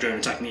got the Bloat Drone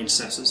attacking the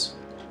intercessors.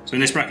 So in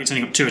this bracket it's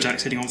only got 2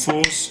 attacks hitting on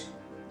 4s,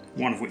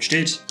 1 of which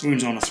did.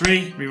 Wounds on a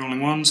 3,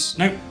 re-rolling 1s.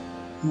 Nope.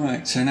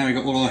 Right, so now we've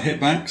got all our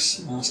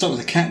hitbacks. I'll start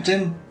with the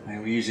Captain.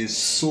 We'll use his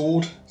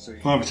sword. So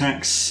 5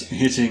 attacks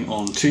hitting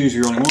on 2s,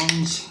 re-rolling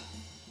 1s.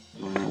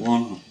 Rolling at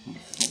 1.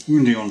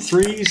 Wounding on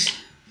 3s.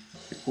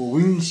 4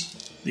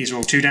 wounds. These are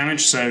all 2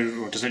 damage,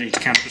 so does it need to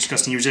counter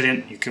disgusting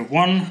resilient? You killed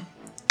 1,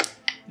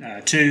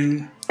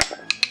 2,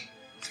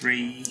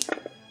 3,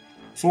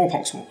 4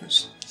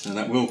 Poxwalkers. So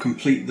that will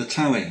complete the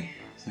tally.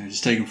 So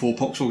just taking 4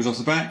 Poxwalkers off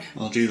the back.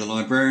 I'll do the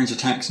Librarian's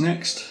attacks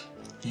next.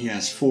 He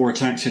has 4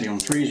 attacks hitting on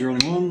 3s, rolling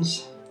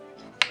 1s.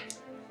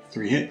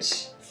 3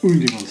 hits.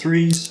 Wounding on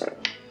 3s.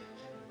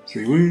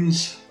 3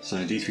 wounds. So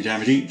d3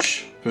 damage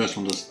each. First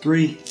one does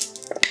 3.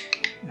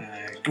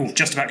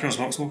 Just about kills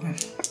a Poxwalker.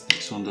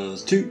 Next one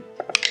does 2.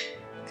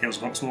 Kills a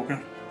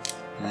Poxwalker.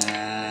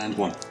 And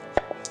 1.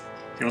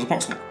 Kills a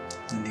Poxwalker.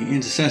 And the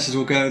intercessors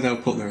will go, they'll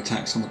put their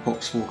attacks on the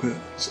Poxwalker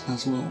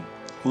as well.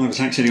 5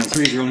 attacks hitting on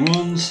 3s, rolling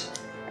 1s.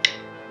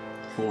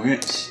 4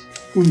 hits.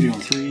 Wounding on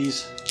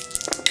 3s.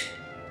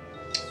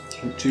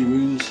 2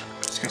 wounds.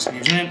 Disgusting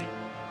resilient.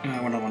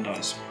 1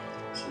 dies.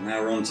 So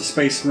now we're on to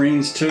Space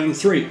Marines turn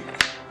 3.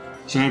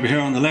 So over here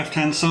on the left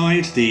hand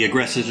side, the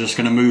aggressors are just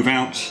going to move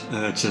out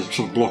to sort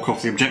of block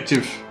off the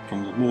objective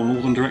from the more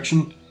northern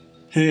direction.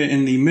 Here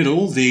in the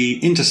middle, the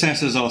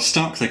intercessors are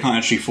stuck. They can't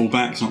actually fall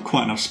back. There's not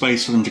quite enough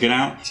space for them to get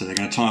out. So they're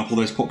going to tie up all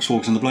those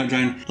Poxwalkers in the Bloat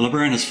Drone. The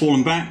Librarian has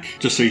fallen back,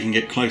 just so he can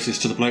get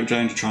closest to the Bloat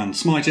Drone to try and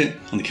smite it.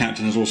 And the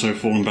Captain has also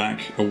fallen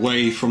back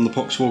away from the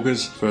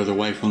Poxwalkers, further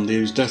away from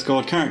those Death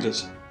Guard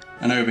characters.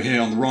 And over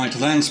here on the right, the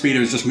land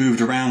speeder has just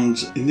moved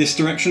around in this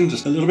direction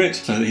just a little bit,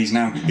 so that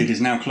it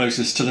is now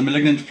closest to the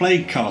malignant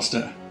plague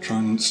caster. Try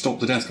and stop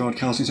the Death Guard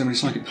casting so many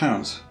psychic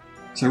powers.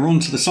 So we're on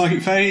to the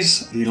psychic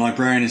phase. The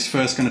librarian is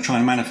first going to try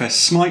and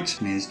manifest smite,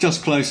 and he's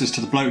just closest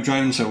to the bloat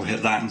drone, so we'll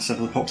hit that instead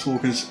of the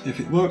poxwalkers if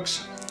it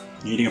works.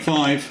 Needing a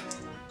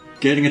 5,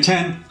 getting a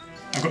 10.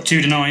 I've got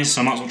 2 denies,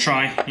 so I might as well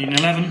try. Needing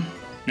 11.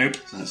 Nope.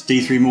 So that's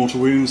D3 mortal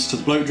wounds to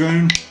the bloat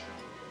drone.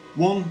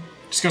 1.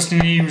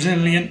 Disgustingly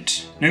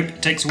resilient.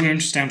 Nope, takes a wound,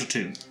 it's down to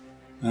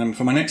 2.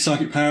 For my next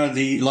psychic power,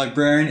 the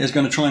librarian is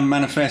going to try and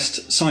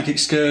manifest psychic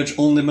scourge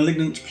on the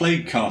malignant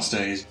plague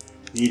caster. He's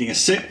needing a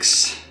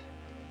 6,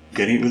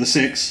 getting it with a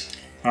 6.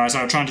 Alright, so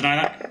I'll try and deny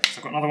that. So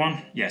I've got another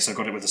one. Yes, I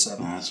got it with a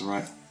 7. That's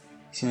alright.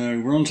 So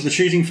we're on to the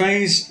shooting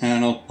phase,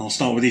 and I'll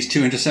start with these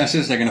 2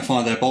 intercessors. They're going to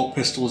fire their bolt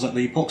pistols at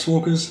the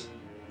poxwalkers.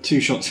 2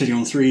 shots hitting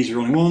on 3s,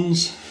 rerolling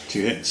 1s.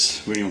 2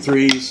 hits, wounding on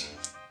 3s.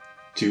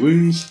 2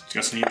 wounds.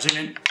 Disgustingly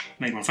resilient.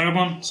 Made one, failed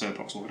one, so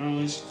poxwalker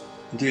dies.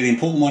 We'll do the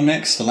important one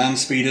next. The land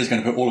speeder is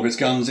going to put all of its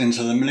guns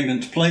into the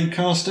malignant plague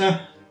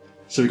caster.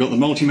 So we've got the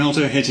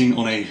multi-melter hitting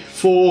on a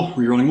 4,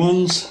 rerolling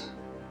 1s.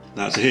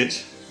 That's a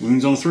hit.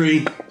 Wounds on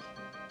 3.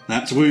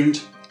 That's a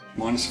wound.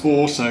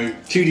 -4, so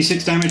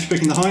 2d6 damage,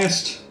 picking the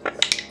highest.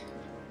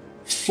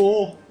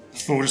 4.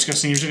 4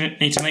 disgustingly resilient.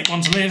 Need to make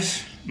 1 to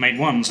live. Made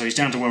 1, so he's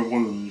down to a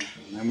wound.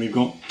 And then we've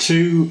got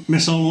 2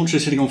 missile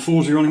launchers hitting on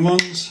 4s, rerolling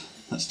 1s.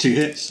 That's 2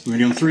 hits.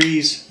 Wounding on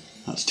 3s.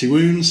 That's 2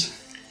 wounds.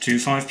 2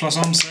 5+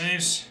 arm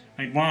saves.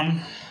 Made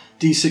 1.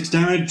 D6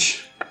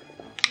 damage.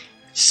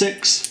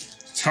 6.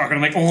 So I'm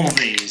going to make all of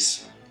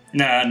these.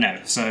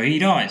 No, so he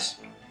dies.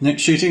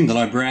 Next shooting, the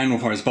librarian will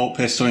fire his bolt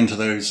pistol into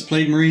those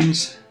plague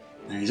marines.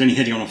 He's only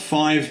hitting on a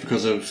 5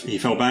 because of he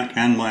fell back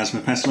and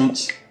miasma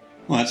pestilence.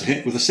 Well, that's a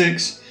hit with a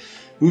 6.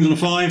 Wounds on a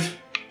 5.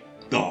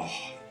 Oh.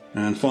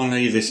 And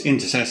finally, this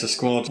intercessor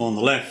squad on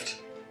the left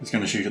is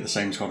going to shoot at the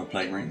same squad of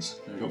plague marines.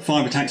 So we've got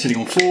 5 attacks hitting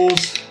on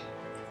 4s.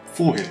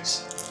 4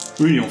 hits.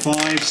 Wounding on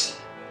 5s.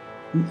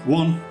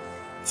 1.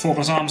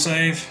 4+ arm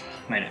save.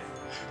 Made it.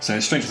 So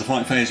straight to the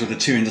fight phase where the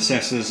 2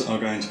 intercessors are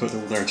going to put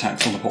all their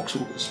attacks on the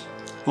poxwalkers.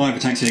 5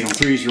 attacks hitting on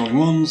 3s, rolling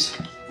 1s.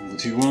 All the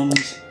 2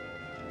 1s.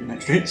 Get an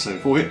extra hit, so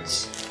 4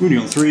 hits. Wounding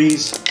on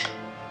 3s.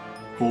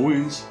 4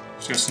 wounds.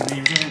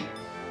 Disgustingly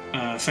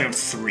resilient. Failed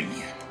 3.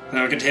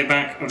 Now we get to hit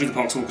back. I'll do the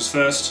poxwalkers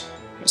first.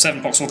 Got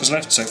 7 poxwalkers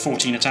left, so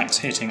 14 attacks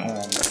hitting on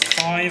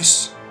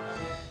 5s.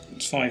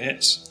 That's 5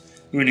 hits.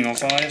 Wounding on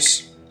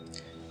 5s.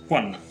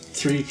 1.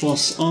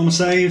 3+ armor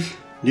save.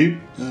 Nope.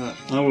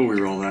 I will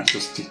reroll that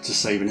just to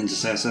save an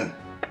intercessor.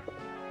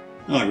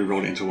 I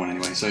rerolled it into 1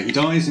 anyway, so he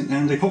dies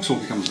and the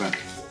poxwalker comes back.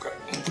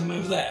 Okay,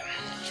 move there.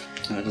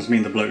 That does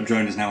mean the bloat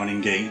drone is now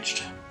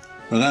unengaged.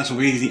 But that will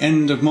be the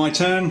end of my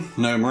turn.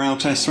 No morale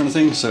tests or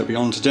anything, so it'll be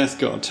on to Death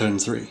Guard turn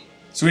 3.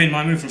 So in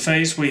my movement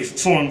phase, we've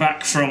fallen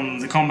back from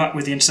the combat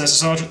with the Intercessor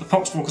Sergeant. The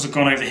Poxwalkers have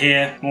gone over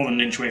here, more than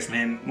an inch away from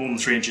him, more than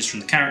 3 inches from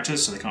the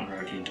characters, so they can't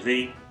directly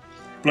intervene.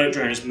 Bloat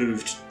Drone has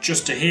moved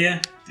just to here,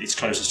 it's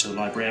closest to the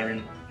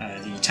Librarian.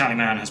 The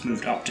Tallyman has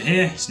moved up to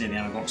here, he's near the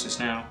ammo boxes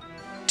now.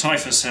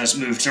 Typhus has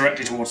moved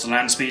directly towards the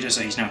land speeder,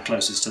 so he's now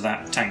closest to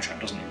that. The tank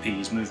trap doesn't impede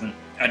his movement.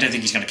 I don't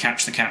think he's going to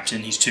catch the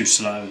captain, he's too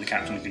slow, the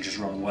captain can just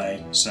run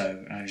away, so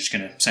I'm just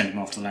going to send him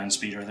off to the land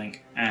speeder, I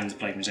think. And the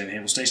Plague Marines over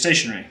here will stay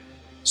stationary.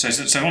 So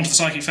on to the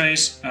psychic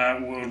phase,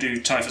 we'll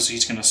do Typhus,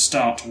 he's going to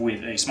start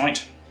with a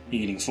smite.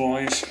 Needing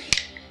 5,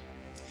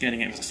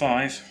 getting it with a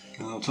 5.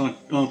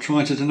 I'll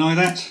try to deny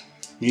that.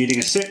 Needing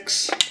a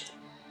 6,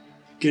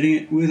 getting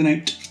it with an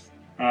 8.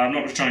 I'm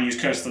not going to try and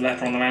use Curse of the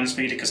Leper on the land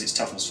speeder because it's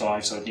toughness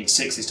 5, so I'd need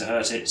 6s to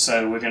hurt it,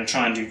 so we're going to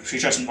try and do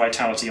Putrescent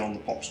Vitality on the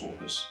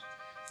Poxwalkers.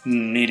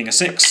 Needing a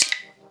 6.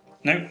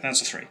 No,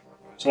 that's a 3.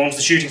 So on to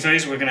the shooting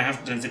phase, we're going to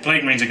have the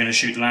Plague Marines are going to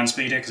shoot the land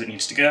speeder because it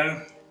needs to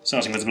go.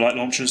 Starting with the Blight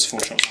Launchers, 4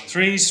 shots on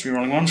 3s,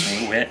 rerolling 1s, a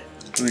little hit.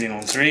 Wounding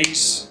on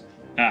 3s.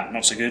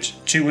 Not so good.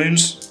 2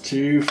 wounds.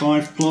 2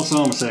 5+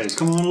 armor saves.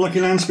 Come on, lucky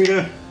land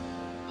speeder.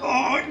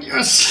 Oh,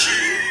 yes!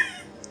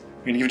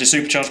 We're going to give it a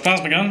supercharged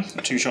plasma gun.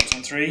 2 shots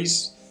on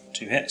 3s,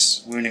 2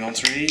 hits. Wounding on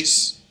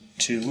 3s,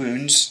 2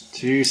 wounds.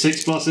 2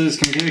 6+s.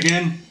 Can we do it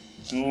again?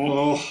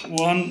 Oh.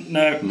 1.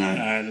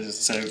 No.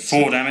 So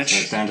 4 damage. So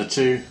it's down to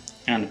 2.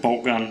 And a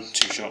bolt gun.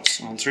 2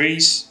 shots on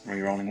 3s,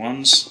 rerolling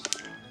 1s.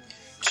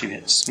 2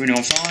 hits. Wounding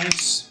on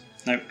 5s.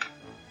 Nope.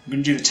 We're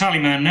going to do the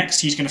Tallyman next.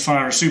 He's going to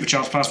fire a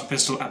supercharged plasma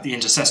pistol at the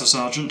Intercessor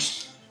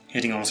Sergeant.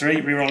 Hitting on 3,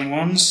 rerolling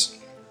 1s.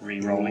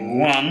 Rerolling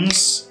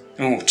 1s.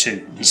 Oh,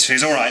 2.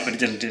 He's alright, but it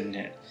didn't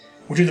hit.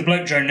 We'll do the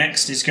Bloat Drone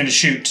next. He's going to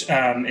shoot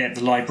at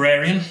the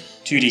Librarian.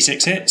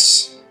 2d6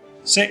 hits.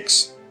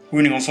 6.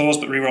 Wounding on 4s,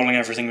 but rerolling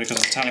everything because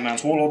of the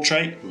Tallyman's Warlord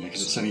trait. Yeah,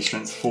 because it's only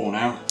strength 4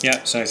 now.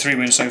 Yeah, so 3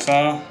 wounds so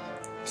far.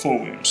 4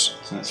 wounds.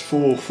 So that's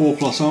 4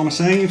 4+ armor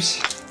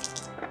saves.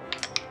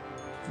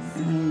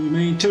 We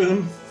made 2 of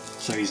them.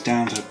 So he's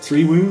down to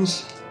 3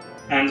 wounds.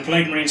 And the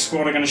Plague Marine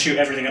squad are going to shoot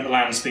everything at the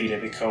land speeder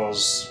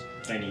because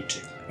they need to.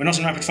 We're not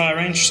in rapid fire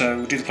range, so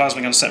we'll do the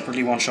plasma guns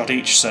separately, 1 shot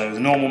each. So the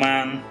normal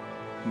man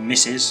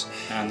misses,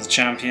 and the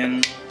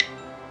champion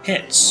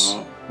hits.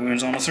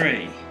 Wounds on a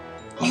 3.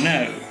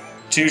 No.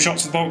 2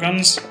 shots with bolt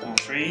guns on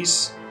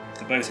 3s.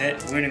 They both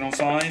hit, wounding on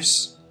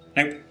 5s.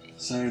 Nope.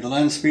 So the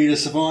land speeder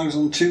survives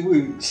on 2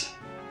 wounds.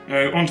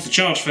 Onto the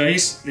charge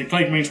phase. The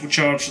Plague Marines will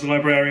charge the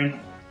Librarian.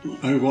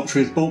 Overwatch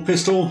with bolt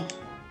pistol.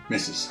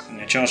 Misses. And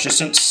their charge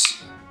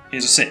distance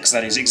is a 6.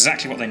 That is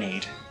exactly what they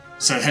need.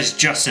 So that is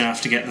just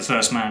enough to get the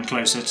first man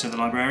closer to the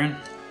Librarian.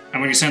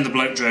 And we can send the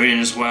bloke drone in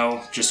as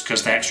well, just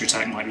because the extra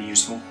attack might be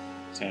useful.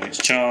 So it's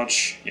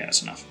charge. Yeah,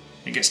 that's enough.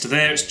 It gets to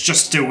there. It's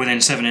just still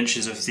within 7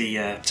 inches of the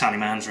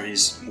Tallyman for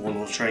his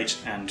Warlord trait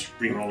and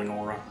rerolling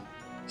aura.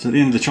 So at the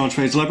end of the charge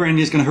phase, the Librarian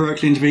is going to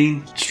heroically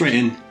intervene, straight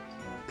in.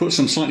 Puts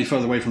them slightly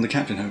further away from the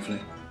captain, hopefully.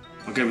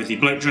 I'll go with the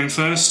bloke drone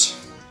first.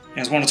 He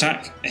has 1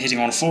 attack, hitting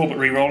on 4 but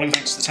re-rolling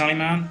thanks to the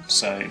Tallyman.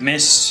 So it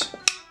missed,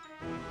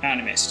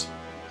 and it missed.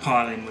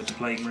 Pile in with the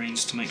Plague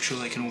Marines to make sure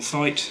they can all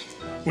fight.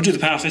 We'll do the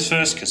Power Fist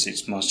first, because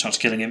it's most chance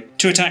of killing him.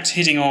 2 attacks,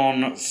 hitting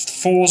on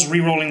 4s,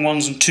 re-rolling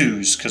 1s and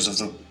 2s, because of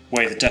the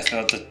way the Death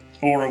Guard the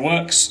aura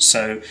works.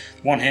 So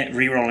 1 hit,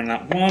 re-rolling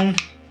that 1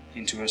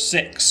 into a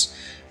 6,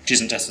 which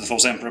isn't Death of the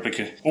False Emperor,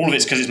 because all of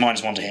it's because it's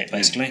 -1 to hit,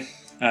 basically.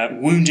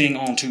 Wounding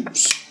on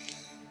 2s.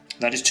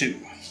 That is 2.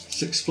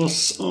 6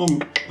 plus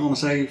armor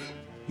save.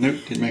 Nope,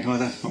 didn't make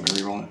either. Not going to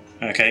re-roll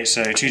it. Okay,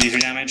 so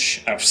 2d3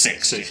 damage. Oh,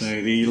 6.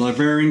 So the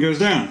Librarian goes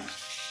down.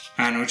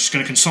 And we're just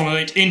going to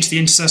consolidate into the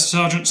Intercessor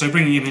Sergeant, so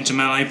bringing him into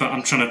melee, but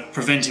I'm trying to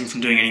prevent him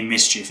from doing any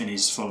mischief in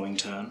his following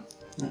turn.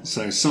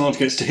 So Sarge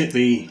gets to hit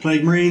the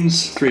Plague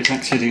Marines. 3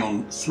 attacks hitting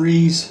on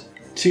 3s.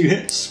 2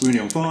 hits,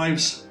 wounding on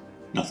 5s.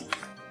 Nothing.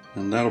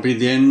 And that'll be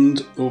the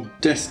end of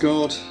Death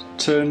Guard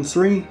turn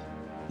 3.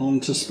 On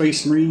to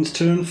Space Marines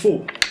turn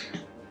 4.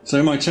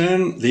 So my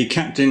turn, the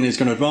captain is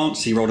going to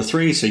advance. He rolled a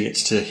 3, so he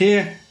gets to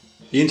here.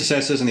 The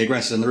intercessors and the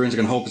aggressors and the ruins are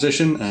going to hold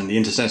position, and the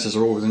intercessors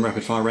are all within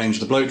rapid fire range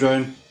of the bloat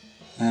drone.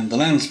 And the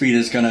land speeder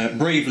is going to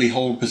bravely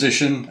hold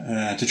position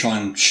to try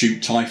and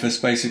shoot Typhus,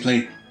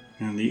 basically.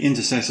 And the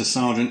intercessor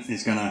sergeant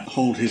is going to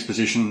hold his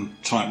position,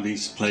 type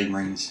these Plague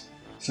Marines.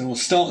 So we'll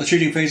start the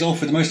shooting phase off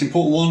with the most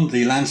important one.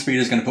 The land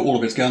speeder is going to put all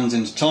of its guns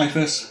into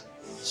Typhus.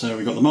 So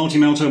we've got the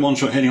multi-melter,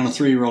 1-shot hitting on a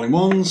 3, rolling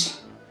 1s.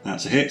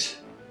 That's a hit.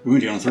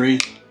 Wounding on a 3.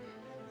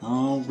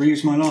 I'll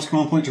reuse my last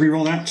command point to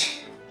reroll that.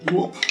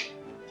 Whoop.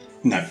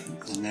 No.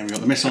 And then we've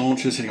got the missile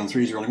launchers hitting on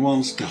 3s, rolling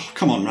 1s. Oh,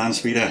 come on, land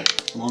speeder.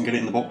 Come on, get it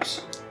in the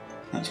box.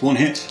 That's 1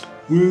 hit.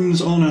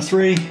 Wounds on a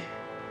 3.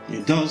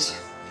 It does.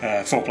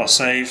 4+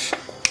 save.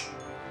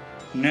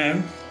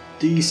 No.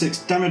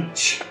 D6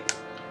 damage.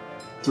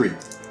 3.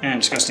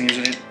 And disgusting is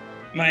it?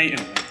 Made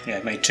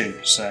 2.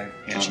 So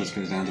yeah. This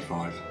goes down to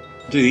 5.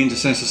 Do the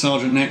intercessor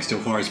sergeant next. He'll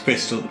fire his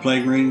pistol at the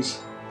Plague Marines.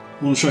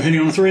 1-shot hitting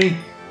on a 3.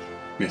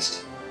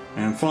 Missed.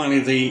 And finally,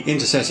 the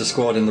intercessor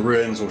squad in the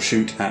ruins will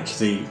shoot at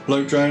the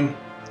bloat drone.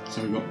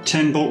 So we've got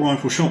 10 bolt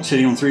rifle shots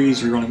hitting on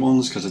 3s, rerolling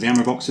 1s because of the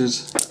ammo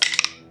boxes.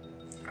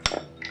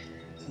 So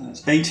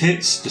that's 8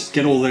 hits. Just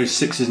get all those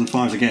 6s and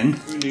 5s again.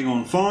 Wounding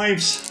on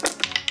 5s.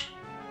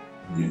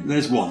 Yeah,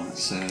 there's 1.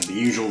 That's the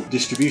usual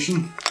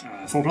distribution.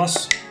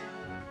 4+.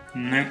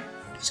 No.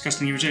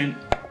 Disgusting irritant.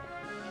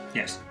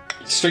 Yes.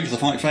 Straight to the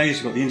fight phase.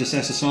 We've got the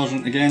intercessor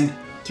sergeant again.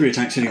 3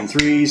 attacks hitting on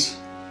 3s.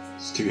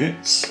 It's 2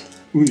 hits.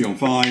 Wounding on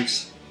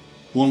 5s.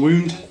 1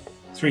 wound.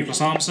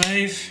 3+ arm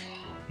save.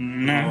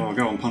 No. Oh,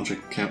 go on, punch a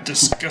cap.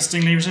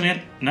 Disgustingly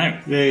resilient. No.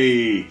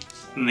 Yay.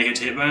 And they get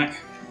to hit back.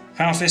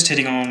 Power Fist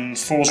hitting on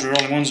 4s,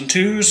 rerolling 1s and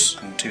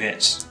 2s. And 2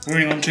 hits.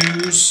 Wounding on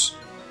 2s.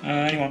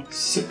 Anyone.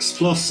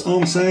 6+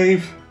 arm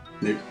save.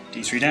 Nope.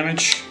 D3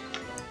 damage.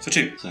 For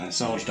 2. So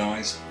Sarge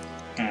dies.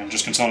 And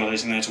just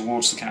consolidating there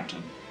towards the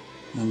captain.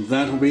 And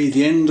that'll be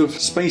the end of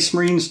Space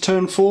Marines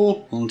turn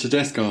 4. On to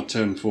Death Guard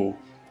turn 4.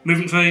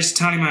 Movement phase,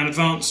 Tallyman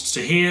advanced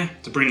to here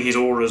to bring his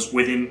auras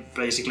with him,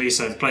 basically,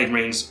 so the Plague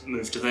Marines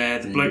moved to there.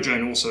 The bloat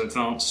drone also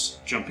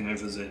advanced, jumping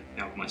over the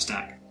Alchemite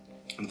stack.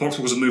 And the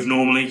Poxwalkers have moved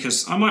normally,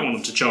 because I might want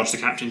them to charge the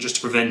captain just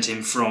to prevent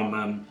him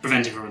from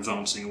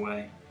advancing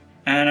away.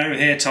 And over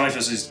here,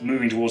 Typhus is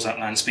moving towards that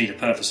land speeder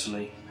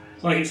purposefully.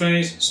 Psychic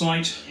phase,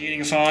 slight,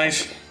 hitting a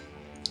 5,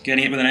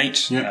 getting it with an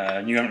 8.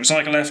 Yep. New element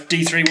recycle left,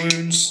 D3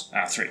 wounds,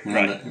 3, And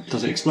right.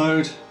 does it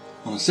explode?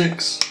 On a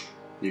 6.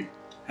 You.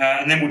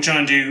 And then we'll try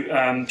and do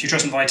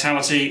Putrescent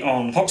Vitality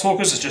on the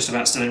Poxwalkers. It's just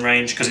about still in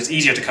range because it's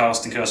easier to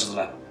cast than Curse of the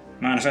Leper.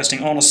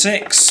 Manifesting on a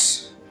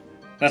 6.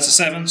 That's a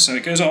 7, so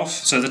it goes off.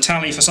 So the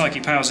tally for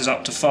Psychic Powers is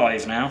up to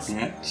 5 now.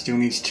 Yeah, still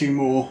needs 2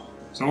 more.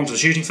 So on to the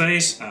shooting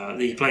phase.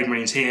 The Plague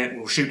Marines here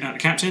will shoot at the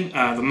captain.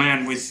 The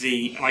man with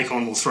the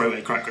icon will throw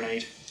a crack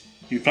grenade.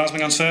 Do plasma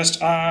guns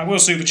first. I will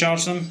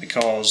supercharge them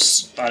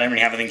because I don't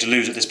really have anything to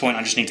lose at this point.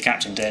 I just need the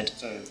captain dead.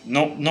 So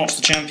not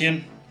the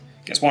champion.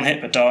 Gets 1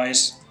 hit but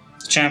dies.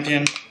 The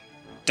champion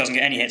doesn't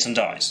get any hits and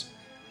dies.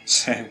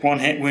 So 1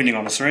 hit, wounding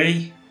on a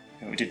 3.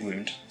 Oh, we did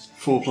wound.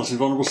 4+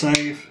 invulnerable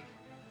save.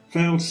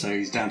 Failed, so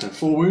he's down to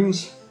 4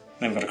 wounds.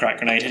 Then we've got a crack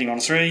grenade hitting on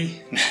a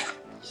 3.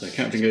 So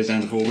captain goes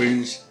down to 4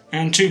 wounds.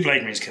 And 2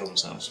 Plague Marines kill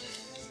themselves.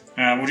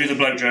 We'll do the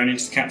bloat drone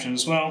into the captain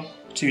as well.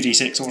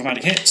 2d6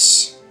 automatic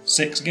hits.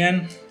 6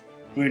 again.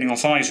 Wounding on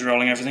 5s,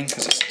 rerolling everything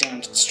because it's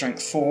down to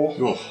strength 4.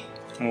 Oh.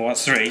 Oh,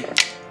 that's 3.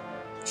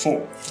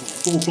 4.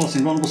 4+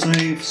 invulnerable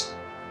saves.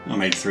 I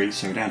made 3,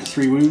 so down to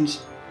 3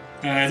 wounds.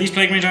 These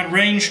Plague Marines are out of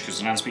range because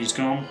the land speed's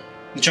gone. In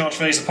the charge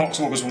phase, the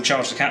Poxwalkers will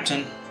charge the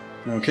captain.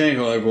 Okay,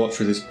 got Overwatch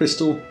with his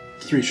pistol.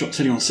 3 shots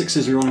hitting on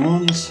 6s,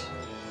 rerolling 1s.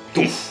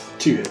 Oof,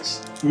 2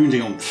 hits.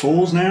 Wounding on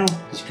 4s now.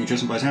 That's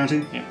putrescent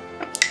vitality. Yeah.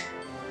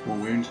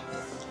 1 wound.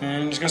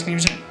 And disgusting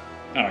return.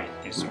 Alright,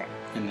 yes, right.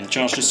 And the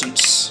charge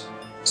distance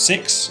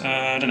 6.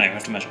 I don't know, we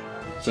have to measure.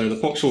 So the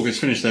Poxwalkers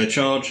finished their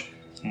charge.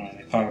 Right,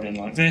 they piled in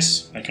like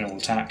this. They can all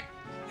attack.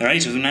 There are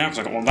 8 of them now because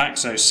I got one back,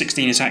 so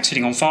 16 attacks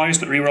hitting on 5s,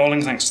 but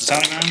re-rolling thanks to the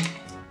Tallyman.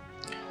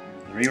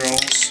 The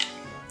re-rolls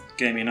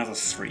gave me another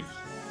 3.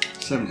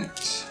 7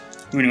 hits.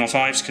 Wounding on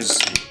 5s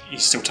because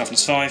he's still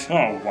toughness 5.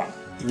 Oh, 1.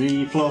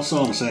 3 plus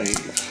armor save.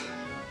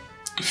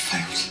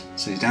 Failed.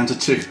 So he's down to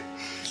 2.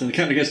 So the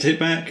captain gets to hit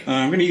back.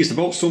 I'm going to use the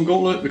Boltstorm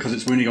Gauntlet because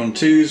it's wounding on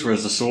 2s,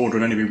 whereas the sword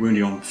would only be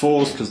wounding on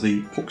 4s because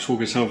the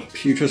Poxwalkers have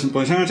putrescent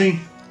vitality.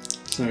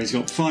 So he's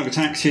got 5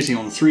 attacks hitting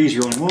on 3s,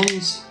 rerolling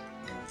 1s.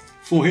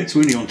 4 hits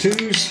wounding on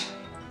 2s.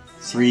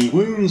 3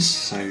 wounds,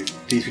 so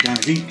d3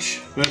 damage each.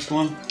 First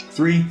one,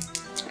 3.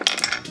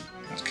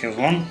 That kills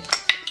 1. And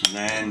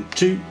then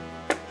 2.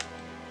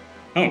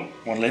 Oh,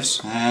 1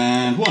 lives.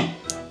 And 1.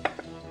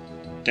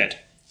 Dead.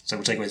 So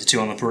we'll take away the 2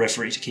 on the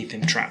periphery to keep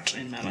him trapped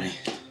in melee.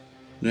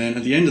 Then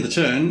at the end of the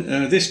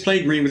turn, this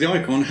Plague Marine with the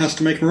icon has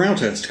to make a morale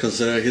test because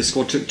his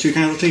squad took 2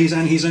 casualties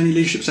and he's only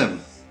leadership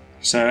 7.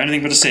 So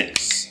anything but a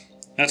 6.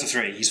 That's a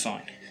 3, he's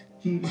fine.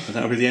 But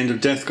that'll be the end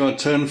of Death Guard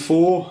turn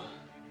 4.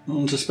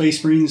 On to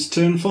Space Marines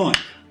turn 5.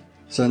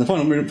 So in the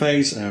final movement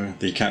phase,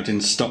 the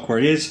captain's stuck where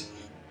he is.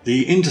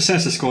 The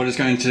Intercessor squad is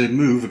going to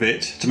move a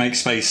bit to make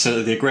space so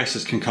that the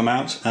aggressors can come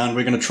out, and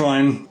we're going to try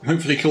and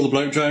hopefully kill the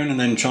bloke drone and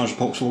then charge the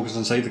Poxwalkers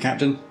and save the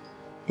captain.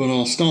 But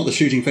I'll start the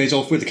shooting phase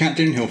off with the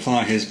captain. He'll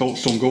fire his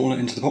Boltstorm Gauntlet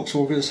into the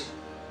Poxwalkers.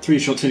 3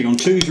 shots hitting on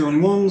 2s,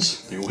 rolling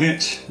 1s. They all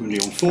hit.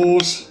 Wounding on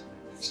 4s.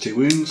 It's 2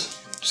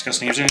 wounds.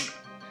 Disgusting everything.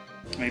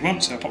 Made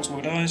 1, so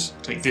Poxwalker dies.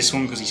 Take this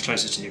one because he's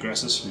closer to the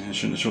aggressors. Yeah,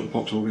 shouldn't have shot the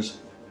Poxwalkers.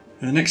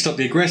 Next up,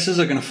 the aggressors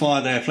are going to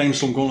fire their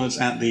Flamestorm Gauntlets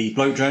at the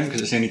bloke drone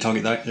because it's the only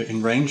target that are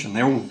in range, and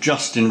they're all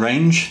just in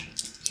range.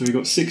 So we've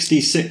got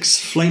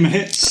 66 flamer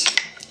hits,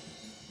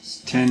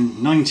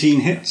 10,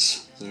 19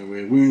 hits. So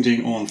we're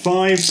wounding on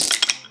 5s.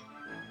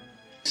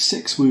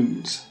 6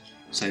 wounds.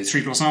 So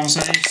 3 plus armor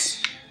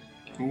saves.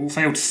 All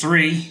failed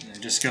 3.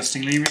 They're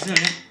disgustingly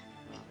resilient.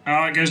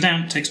 Oh, it goes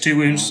down. Takes 2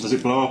 wounds. Does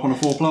it blow up on a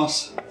 4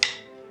 plus?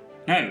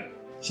 No.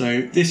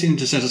 So this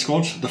Intercessor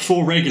squad, the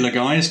 4 regular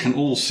guys can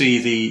all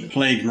see the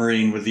Plague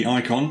Marine with the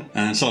icon,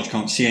 and Sarge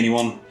can't see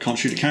anyone, can't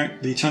shoot the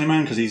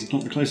Tallyman because he's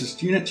not the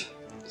closest unit.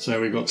 So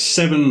we've got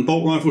 7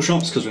 bolt rifle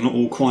shots because we're not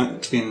all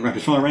quite in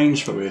rapid fire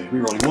range, but we're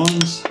rerolling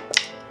 1s.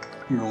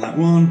 Reroll that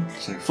 1,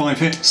 so 5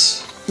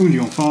 hits,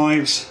 wounding on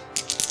 5s.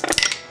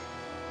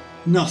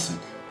 Nothing.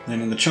 Then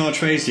in the charge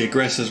phase, the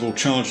aggressors will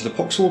charge the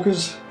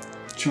Poxwalkers.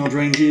 Charge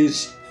range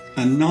is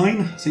a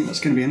 9, I think that's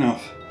going to be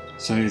enough.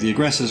 So the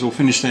aggressors will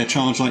finish their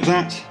charge like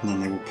that, and then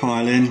they will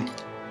pile in.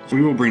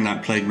 We will bring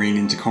that Plague Marine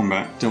into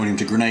combat. Don't want him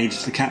to grenade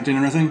the captain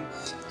or anything.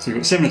 So we've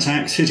got 7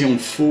 attacks, hitting on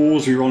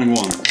 4s, rerolling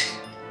 1s.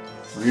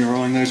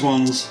 Rerolling those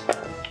 1s.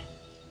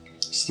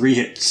 It's 3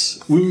 hits.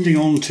 Wounding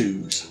on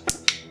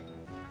 2s.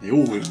 They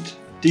all wound.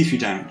 D3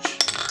 damage.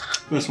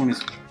 First one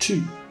is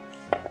 2.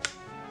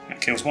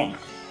 That kills 1.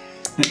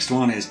 Next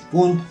one is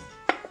 1.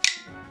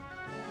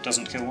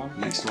 Doesn't kill 1.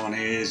 Next one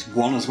is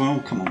 1 as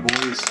well. Come on,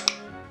 boys.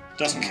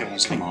 Doesn't kill 1.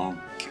 Come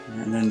on.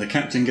 And then the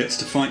captain gets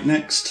to fight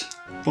next.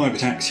 5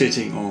 attacks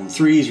hitting on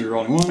 3s,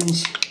 rerolling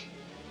 1s.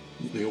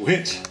 They all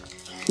hit.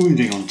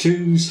 Wounding on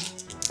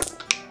 2s.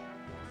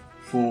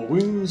 4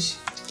 wounds.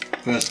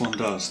 First one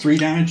does 3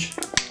 damage.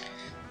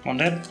 1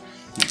 dead.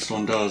 Next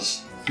one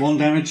does 1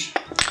 damage.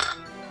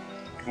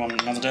 1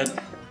 another dead.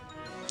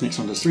 Next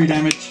one does 3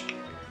 damage.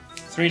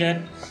 3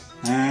 dead.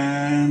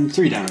 And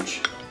 3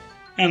 damage.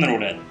 And they're all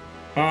dead.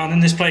 And then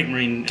this Plague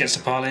Marine gets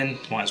to pile in.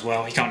 Might as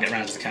well. He can't get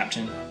round to the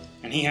captain.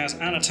 And he has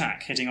an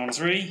attack hitting on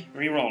 3,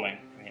 re-rolling.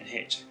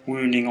 Hit.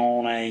 Wounding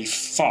on a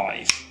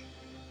 5.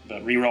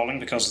 But re-rolling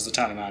because the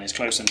Tallyman is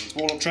close and his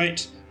Warlock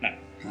trait. No.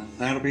 And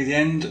that'll be the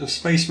end of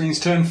Space Marines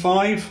turn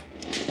 5.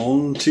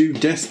 On to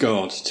Death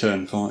Guard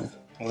turn 5. Well,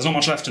 there's not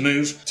much left to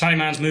move.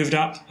 Tallyman's moved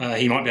up.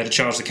 He might be able to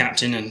charge the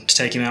captain and to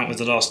take him out with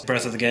the last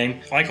breath of the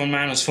game. Icon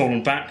Man has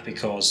fallen back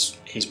because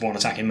his 1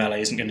 attack in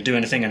melee isn't going to do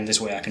anything, and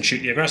this way I can shoot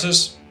the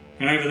aggressors.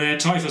 And over there,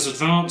 Typhus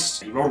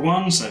advanced. He rolled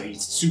 1, so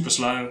he's super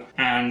slow.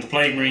 And the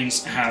Plague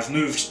Marines have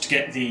moved to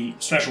get the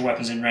special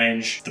weapons in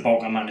range. The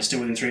Bolt Gun Man is still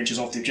within 3 inches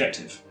of the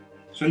objective.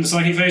 So in the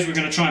psychic phase, we're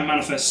going to try and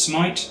manifest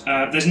Smite.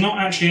 There's not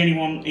actually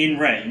anyone in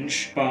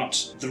range,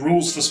 but the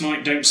rules for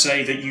Smite don't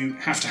say that you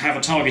have to have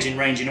a target in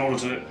range in order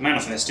to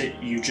manifest it.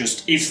 You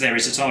just, if there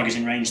is a target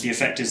in range, the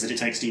effect is that it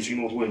takes D3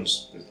 mortal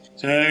wounds.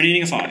 So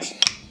needing a 5.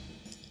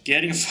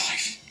 Getting a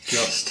 5.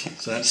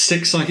 Just. So that's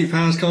 6 psychic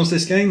powers cast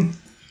this game.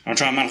 I'll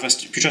try and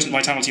manifest Putrescent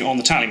Vitality on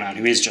the Tallyman,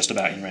 who is just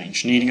about in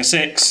range. Needing a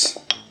 6.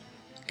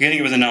 Getting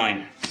it with a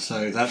 9.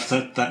 So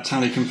that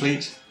tally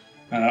complete.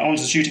 On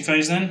to the shooting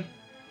phase then.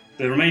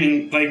 The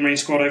remaining Plague Marine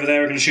squad over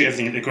there are going to shoot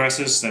everything at the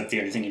aggressors. They're the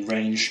only thing in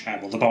range.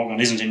 Well, the bolt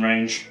gun isn't in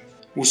range.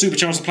 We'll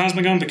supercharge the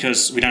plasma gun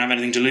because we don't have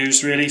anything to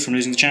lose really from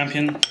losing the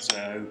champion.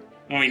 So,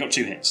 oh, he got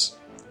 2 hits.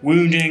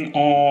 Wounding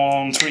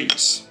on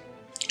 3s.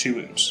 2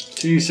 wounds.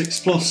 2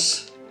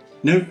 6+.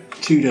 Nope,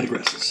 2 dead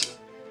aggressors.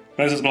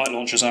 Both of the blight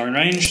launchers are in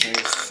range,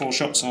 so 4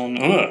 shots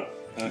on... Ugh.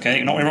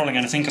 Okay, not re-rolling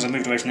anything because I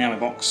moved away from the ammo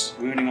box.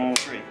 Wounding on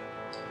 3.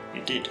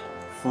 It did.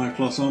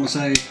 5+ armor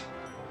save.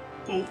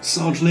 Oh,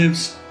 Sarge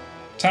lives.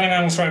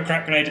 Tallyman will throw a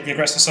crack grenade at the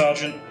aggressor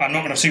sergeant. I'm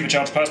not going to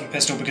supercharge plasma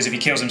pistol because if he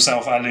kills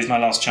himself, I lose my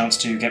last chance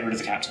to get rid of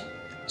the captain.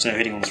 So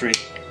hitting on 3.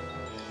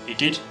 It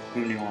did.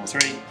 Wounding on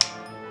 3.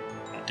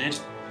 That did.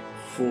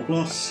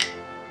 4+.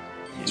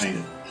 Yes. Made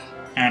it.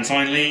 And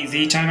finally,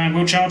 the Tallyman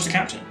will charge the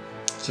captain.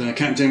 So the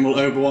captain will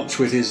overwatch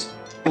with his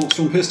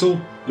boltstorm pistol.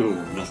 Ooh,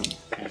 nothing.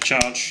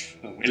 Charge.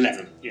 Oh,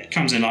 11. Yeah,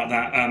 comes in like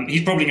that.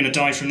 He's probably going to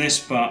die from this,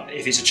 but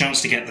if it's a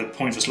chance to get the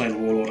point for Slay the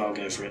Warlord, I'll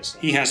go for it.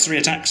 He has 3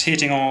 attacks,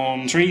 hitting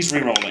on 3s,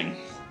 re-rolling.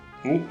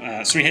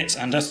 Ooh, 3 hits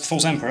and Death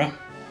False Emperor,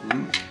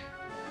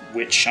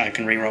 which I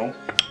can re-roll.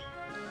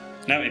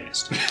 No, it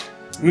missed.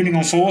 Wounding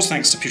on 4s,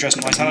 thanks to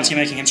Putrescent Vitality,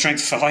 making him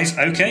Strength 5.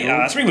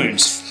 Okay, 3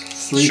 wounds.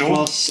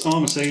 3+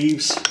 armor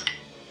saves.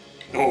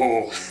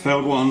 Oh.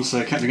 Failed 1,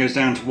 so captain goes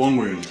down to 1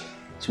 wound.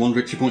 It's 1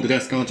 victory point the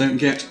Death Guard don't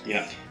get.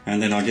 Yeah. And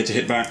then I get to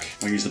hit back.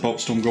 I use the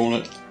Boltstorm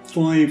Gauntlet.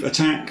 5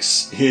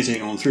 attacks,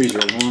 hitting on 3s,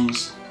 rolling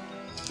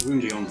 1s.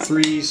 Wounding on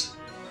 3s.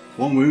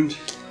 1 wound.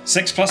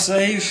 6+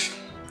 save.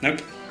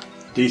 Nope.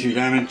 D3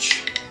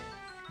 damage.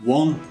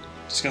 1.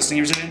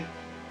 Disgustingly resilient.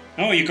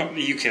 Oh, you killed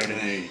it.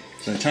 Hey.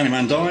 So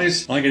Tallyman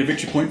dies. I get a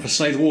victory point for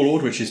Slay the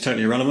Warlord, which is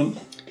totally irrelevant.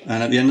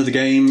 And at the end of the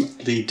game,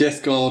 the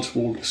Death Guard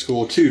will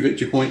score 2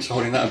 victory points for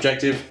holding that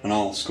objective, and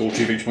I'll score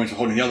 2 victory points for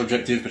holding the other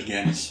objective, but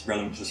again, it's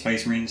relevant to the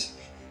Space Marines.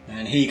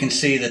 And here you can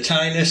see the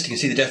tally list. You can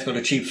see the Death Guard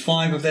achieved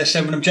 5 of their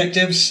 7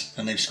 objectives,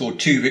 and they've scored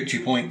 2 victory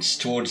points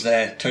towards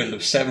their total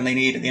of 7 they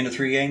need at the end of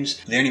 3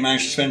 games. They only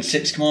managed to spend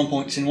 6 command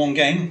points in 1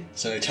 game,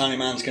 so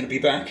Tallyman's going to be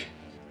back.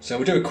 So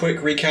we'll do a quick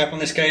recap on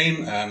this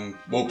game.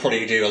 We'll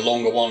probably do a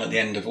longer one at the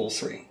end of all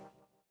 3.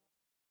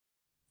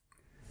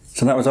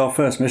 So that was our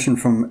first mission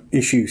from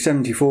issue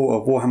 74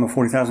 of Warhammer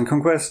 40,000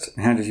 Conquest.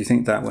 How did you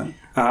think that went?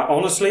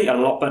 Honestly, a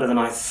lot better than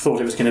I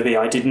thought it was going to be.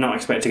 I did not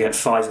expect to get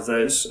 5 of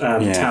those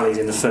tallies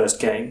in the first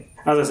game.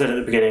 As I said at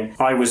the beginning,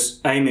 I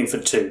was aiming for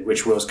 2,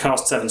 which was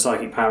cast 7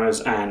 psychic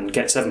powers and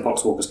get 7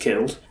 poxwalkers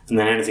killed, and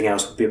then anything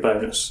else would be a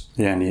bonus.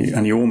 Yeah,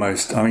 and you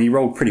almost... I mean, you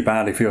rolled pretty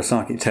badly for your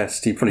psychic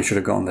test. You probably should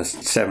have gotten the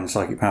 7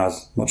 psychic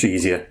powers much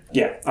easier.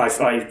 Yeah,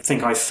 I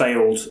think I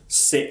failed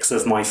 6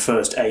 of my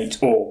first 8,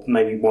 or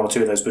maybe 1 or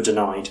 2 of those were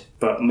denied.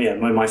 But yeah,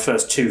 my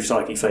first 2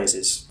 psychic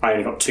phases, I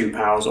only got 2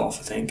 powers off,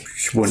 I think.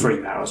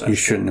 3 powers, actually. You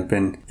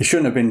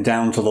shouldn't have been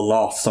down to the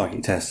last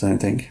psychic test, I don't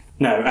think.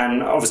 No,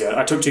 and obviously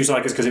I took 2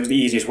 psychers because it was the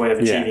easiest way of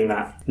achieving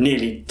that.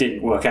 Nearly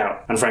didn't work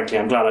out. And frankly,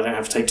 I'm glad I don't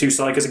have to take 2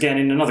 psychers again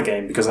in another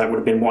game, because that would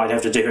have been what I'd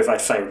have to do if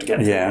I'd failed to get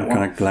I'm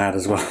kind of glad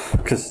as well,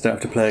 because I don't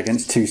have to play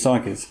against 2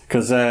 psychers.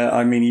 Because,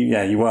 I mean,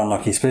 you were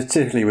unlucky,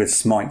 specifically with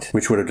Smite,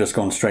 which would have just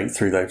gone straight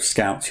through those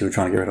scouts you were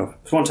trying to get rid of.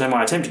 One time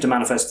I attempted to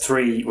manifest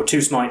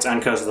 2 Smites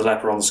and Curse of the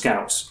Leper on the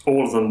scouts.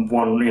 All of them,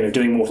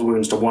 doing mortal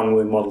wounds to 1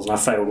 wound models, and I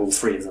failed all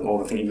 3 of them,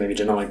 or I think you maybe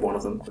denied 1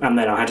 of them. And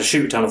then I had to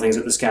shoot a ton of things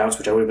at the scouts,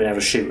 which I would have been able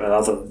to shoot at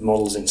other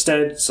models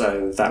instead.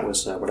 So that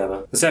was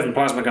whatever. The 7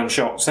 plasma gun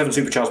shots, 7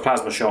 supercharged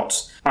plasma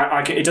shots.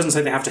 It doesn't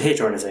say they have to hit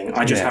or anything.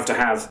 I just have to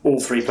have all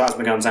 3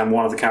 plasma guns and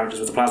 1 of the characters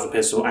with the plasma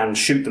pistol and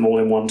shoot them all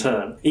in 1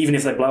 turn. Even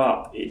if they blow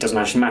up, it doesn't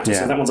actually matter.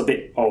 So that one's a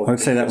bit odd. I would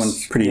say that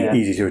one's pretty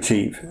easy to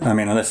achieve. I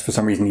mean, unless for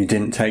some reason you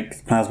didn't take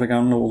the plasma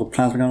gun or the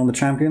plasma gun on the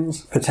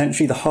champions.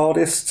 Potentially the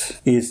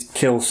hardest is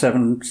kill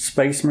 7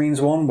 Space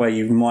Marines one, where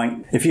you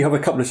might, if you have a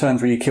couple of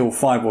turns where you kill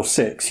 5 or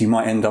 6, you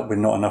might end up with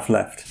not enough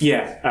left.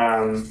 Yeah,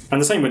 and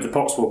the same with the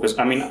Poxwalkers.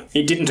 I mean,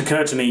 it didn't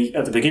occur to me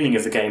at the beginning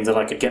of the game that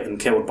I could get them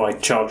killed by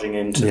charging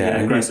into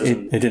the aggressors.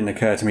 It didn't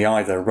occur to me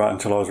either, right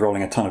until I was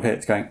rolling a ton of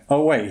hits, going,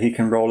 oh wait, he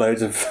can roll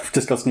loads of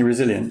disgustingly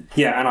resilient.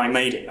 Yeah, and I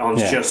made it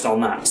just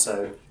on that,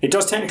 so... It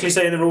does technically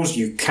say in the rules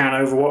you can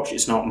overwatch,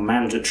 it's not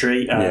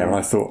mandatory.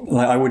 I thought,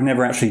 I would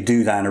never actually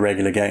do that in a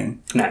regular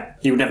game. No,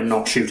 you would never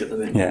not shoot at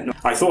them. Yeah.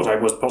 I thought I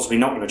was possibly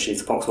not going to achieve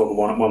the Poxwalker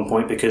one at one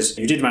point, because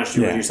you did manage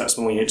to reduce that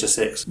small unit to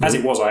 6. As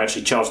it was, I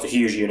actually charged a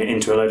huge unit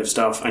into a load of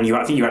stuff, and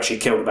I think you actually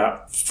killed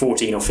about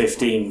 14 or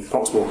 15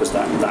 Poxwalkers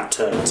that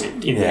turn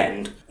in the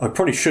end. I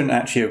probably shouldn't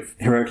actually have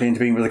heroically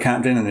intervened with the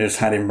captain and just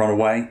had him run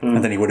away,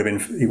 and then he would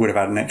have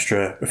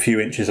had a few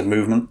inches of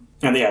movement.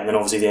 And then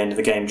obviously the end of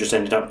the game just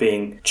ended up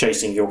being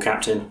chasing your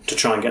captain to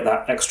try and get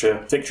that extra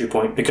victory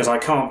point, because I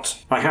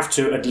have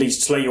to at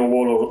least slay your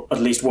warlord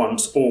at least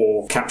once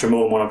or capture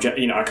more than 1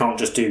 objective. I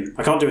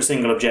can't do a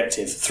single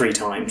objective 3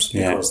 times,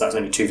 because that's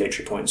only 2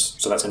 victory points,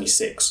 so that's only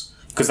 6.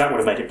 Because that would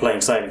have made it plain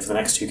sailing for the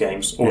next 2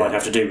 games. All I'd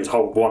have to do was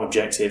hold 1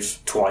 objective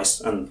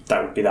twice, and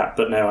that would be that.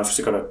 But no, I've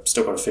still got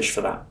to fish for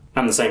that.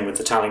 And the same with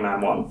the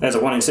Tallyman one. There's a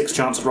 1 in 6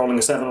 chance of rolling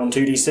a 7 on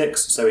 2d6,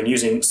 so in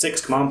using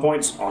 6 command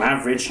points, on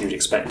average, you'd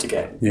expect to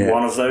get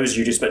 1 of those.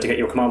 You'd expect to get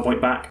your command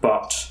point back,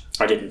 but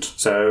I didn't.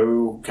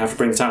 So I have to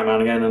bring the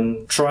Tallyman again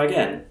and try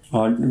again.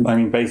 I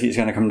mean, basically it's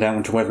going to come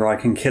down to whether I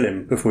can kill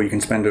him before you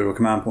can spend all your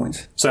command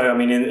points. So, I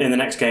mean, in the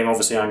next game,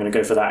 obviously I'm going to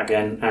go for that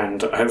again,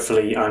 and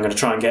hopefully I'm going to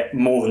try and get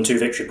more than 2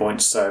 victory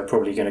points, so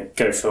probably going to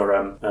go for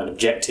an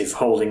objective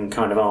holding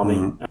kind of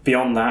army.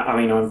 Beyond that, I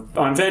mean,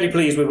 I'm fairly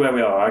pleased with where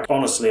we are.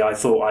 Honestly, I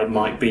thought I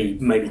might be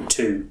maybe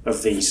 2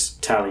 of these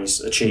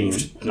tallies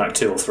achieved, like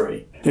 2 or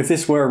 3. If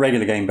this were a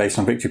regular game based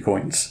on victory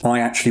points, I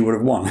actually would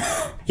have won.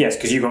 Yes,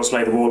 because you got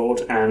Slay the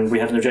Warlord and we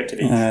had an objective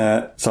each.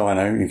 So I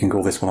know you can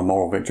call this one a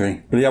moral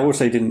victory. But yeah, I would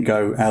say it didn't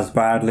go as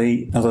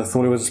badly as I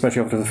thought it was,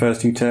 especially after the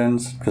first 2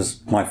 turns,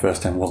 because my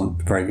first turn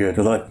wasn't very good.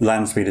 Although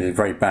land speeder did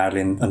very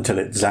badly until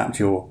it zapped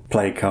your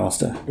plague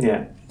caster.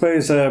 Yeah. I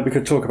suppose we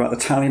could talk about the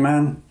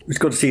Tallyman. We've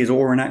got to see his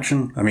aura in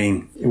action. I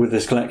mean, with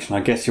this collection,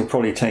 I guess you're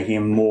probably taking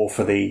him more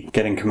for the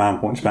getting command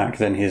points back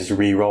than his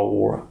re-roll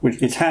aura,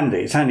 which it's handy.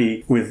 It's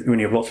handy when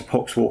you have lots of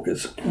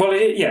Poxwalkers. Well,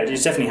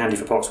 it's definitely handy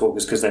for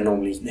Poxwalkers because they're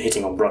normally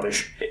hitting on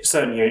rubbish.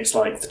 Certain units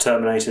like the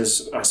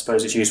Terminators, I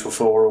suppose it's useful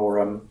for,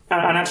 or and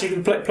actually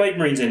the Plague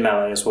Marines in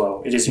melee as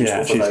well. It is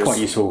useful for those. It's quite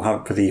useful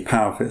for the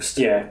Power Fist.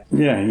 Yeah.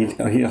 Yeah,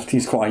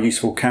 he's quite a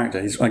useful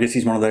character. I guess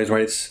he's one of those where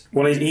it's...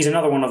 Well, he's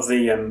another one of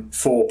the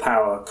 4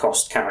 power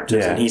cost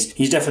characters, and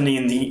he's definitely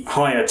in the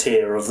higher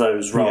tier of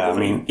those rather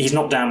than... He's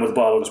not down with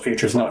Biologous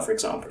Putrefied, for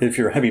example. If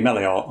you're a heavy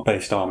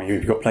melee-based army,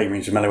 you've got Plague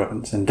Marines with melee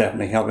weapons, then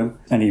definitely have him.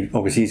 And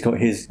he's got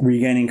his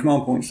regaining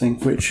command points thing,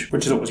 which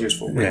is always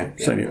useful. Yeah.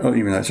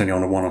 Even though it's only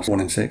on a 1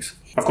 in 6.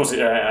 Of course,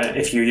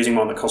 if you're using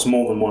one that costs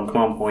more than 1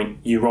 command point,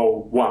 you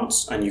roll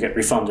once and you get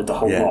refunded the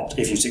whole lot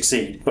if you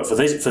succeed. But for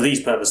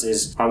these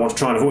purposes, I want to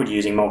try and avoid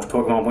using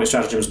multiple command point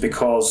stratagems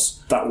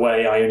because that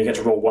way I only get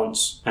to roll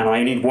once and I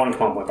only need 1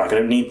 command point back. I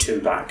don't need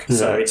 2 back. Yeah.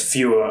 So it's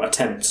fewer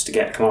attempts to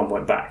get a command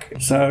point back.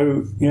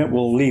 So, yeah,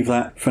 we'll leave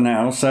that for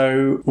now.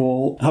 So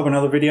we'll have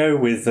another video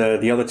with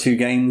the other 2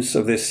 games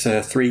of this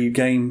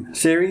 3-game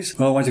series.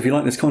 Otherwise, if you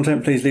like this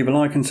content, please leave a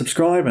like and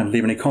subscribe and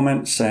leave any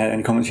comments you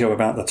have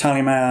about the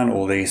Tallyman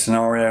or the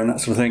scenario and that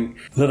sort of thing.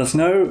 Let us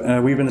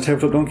know. We've been the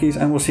Tabletop Donkeys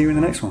and we'll see you in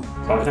the next one.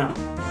 Bye for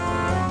now.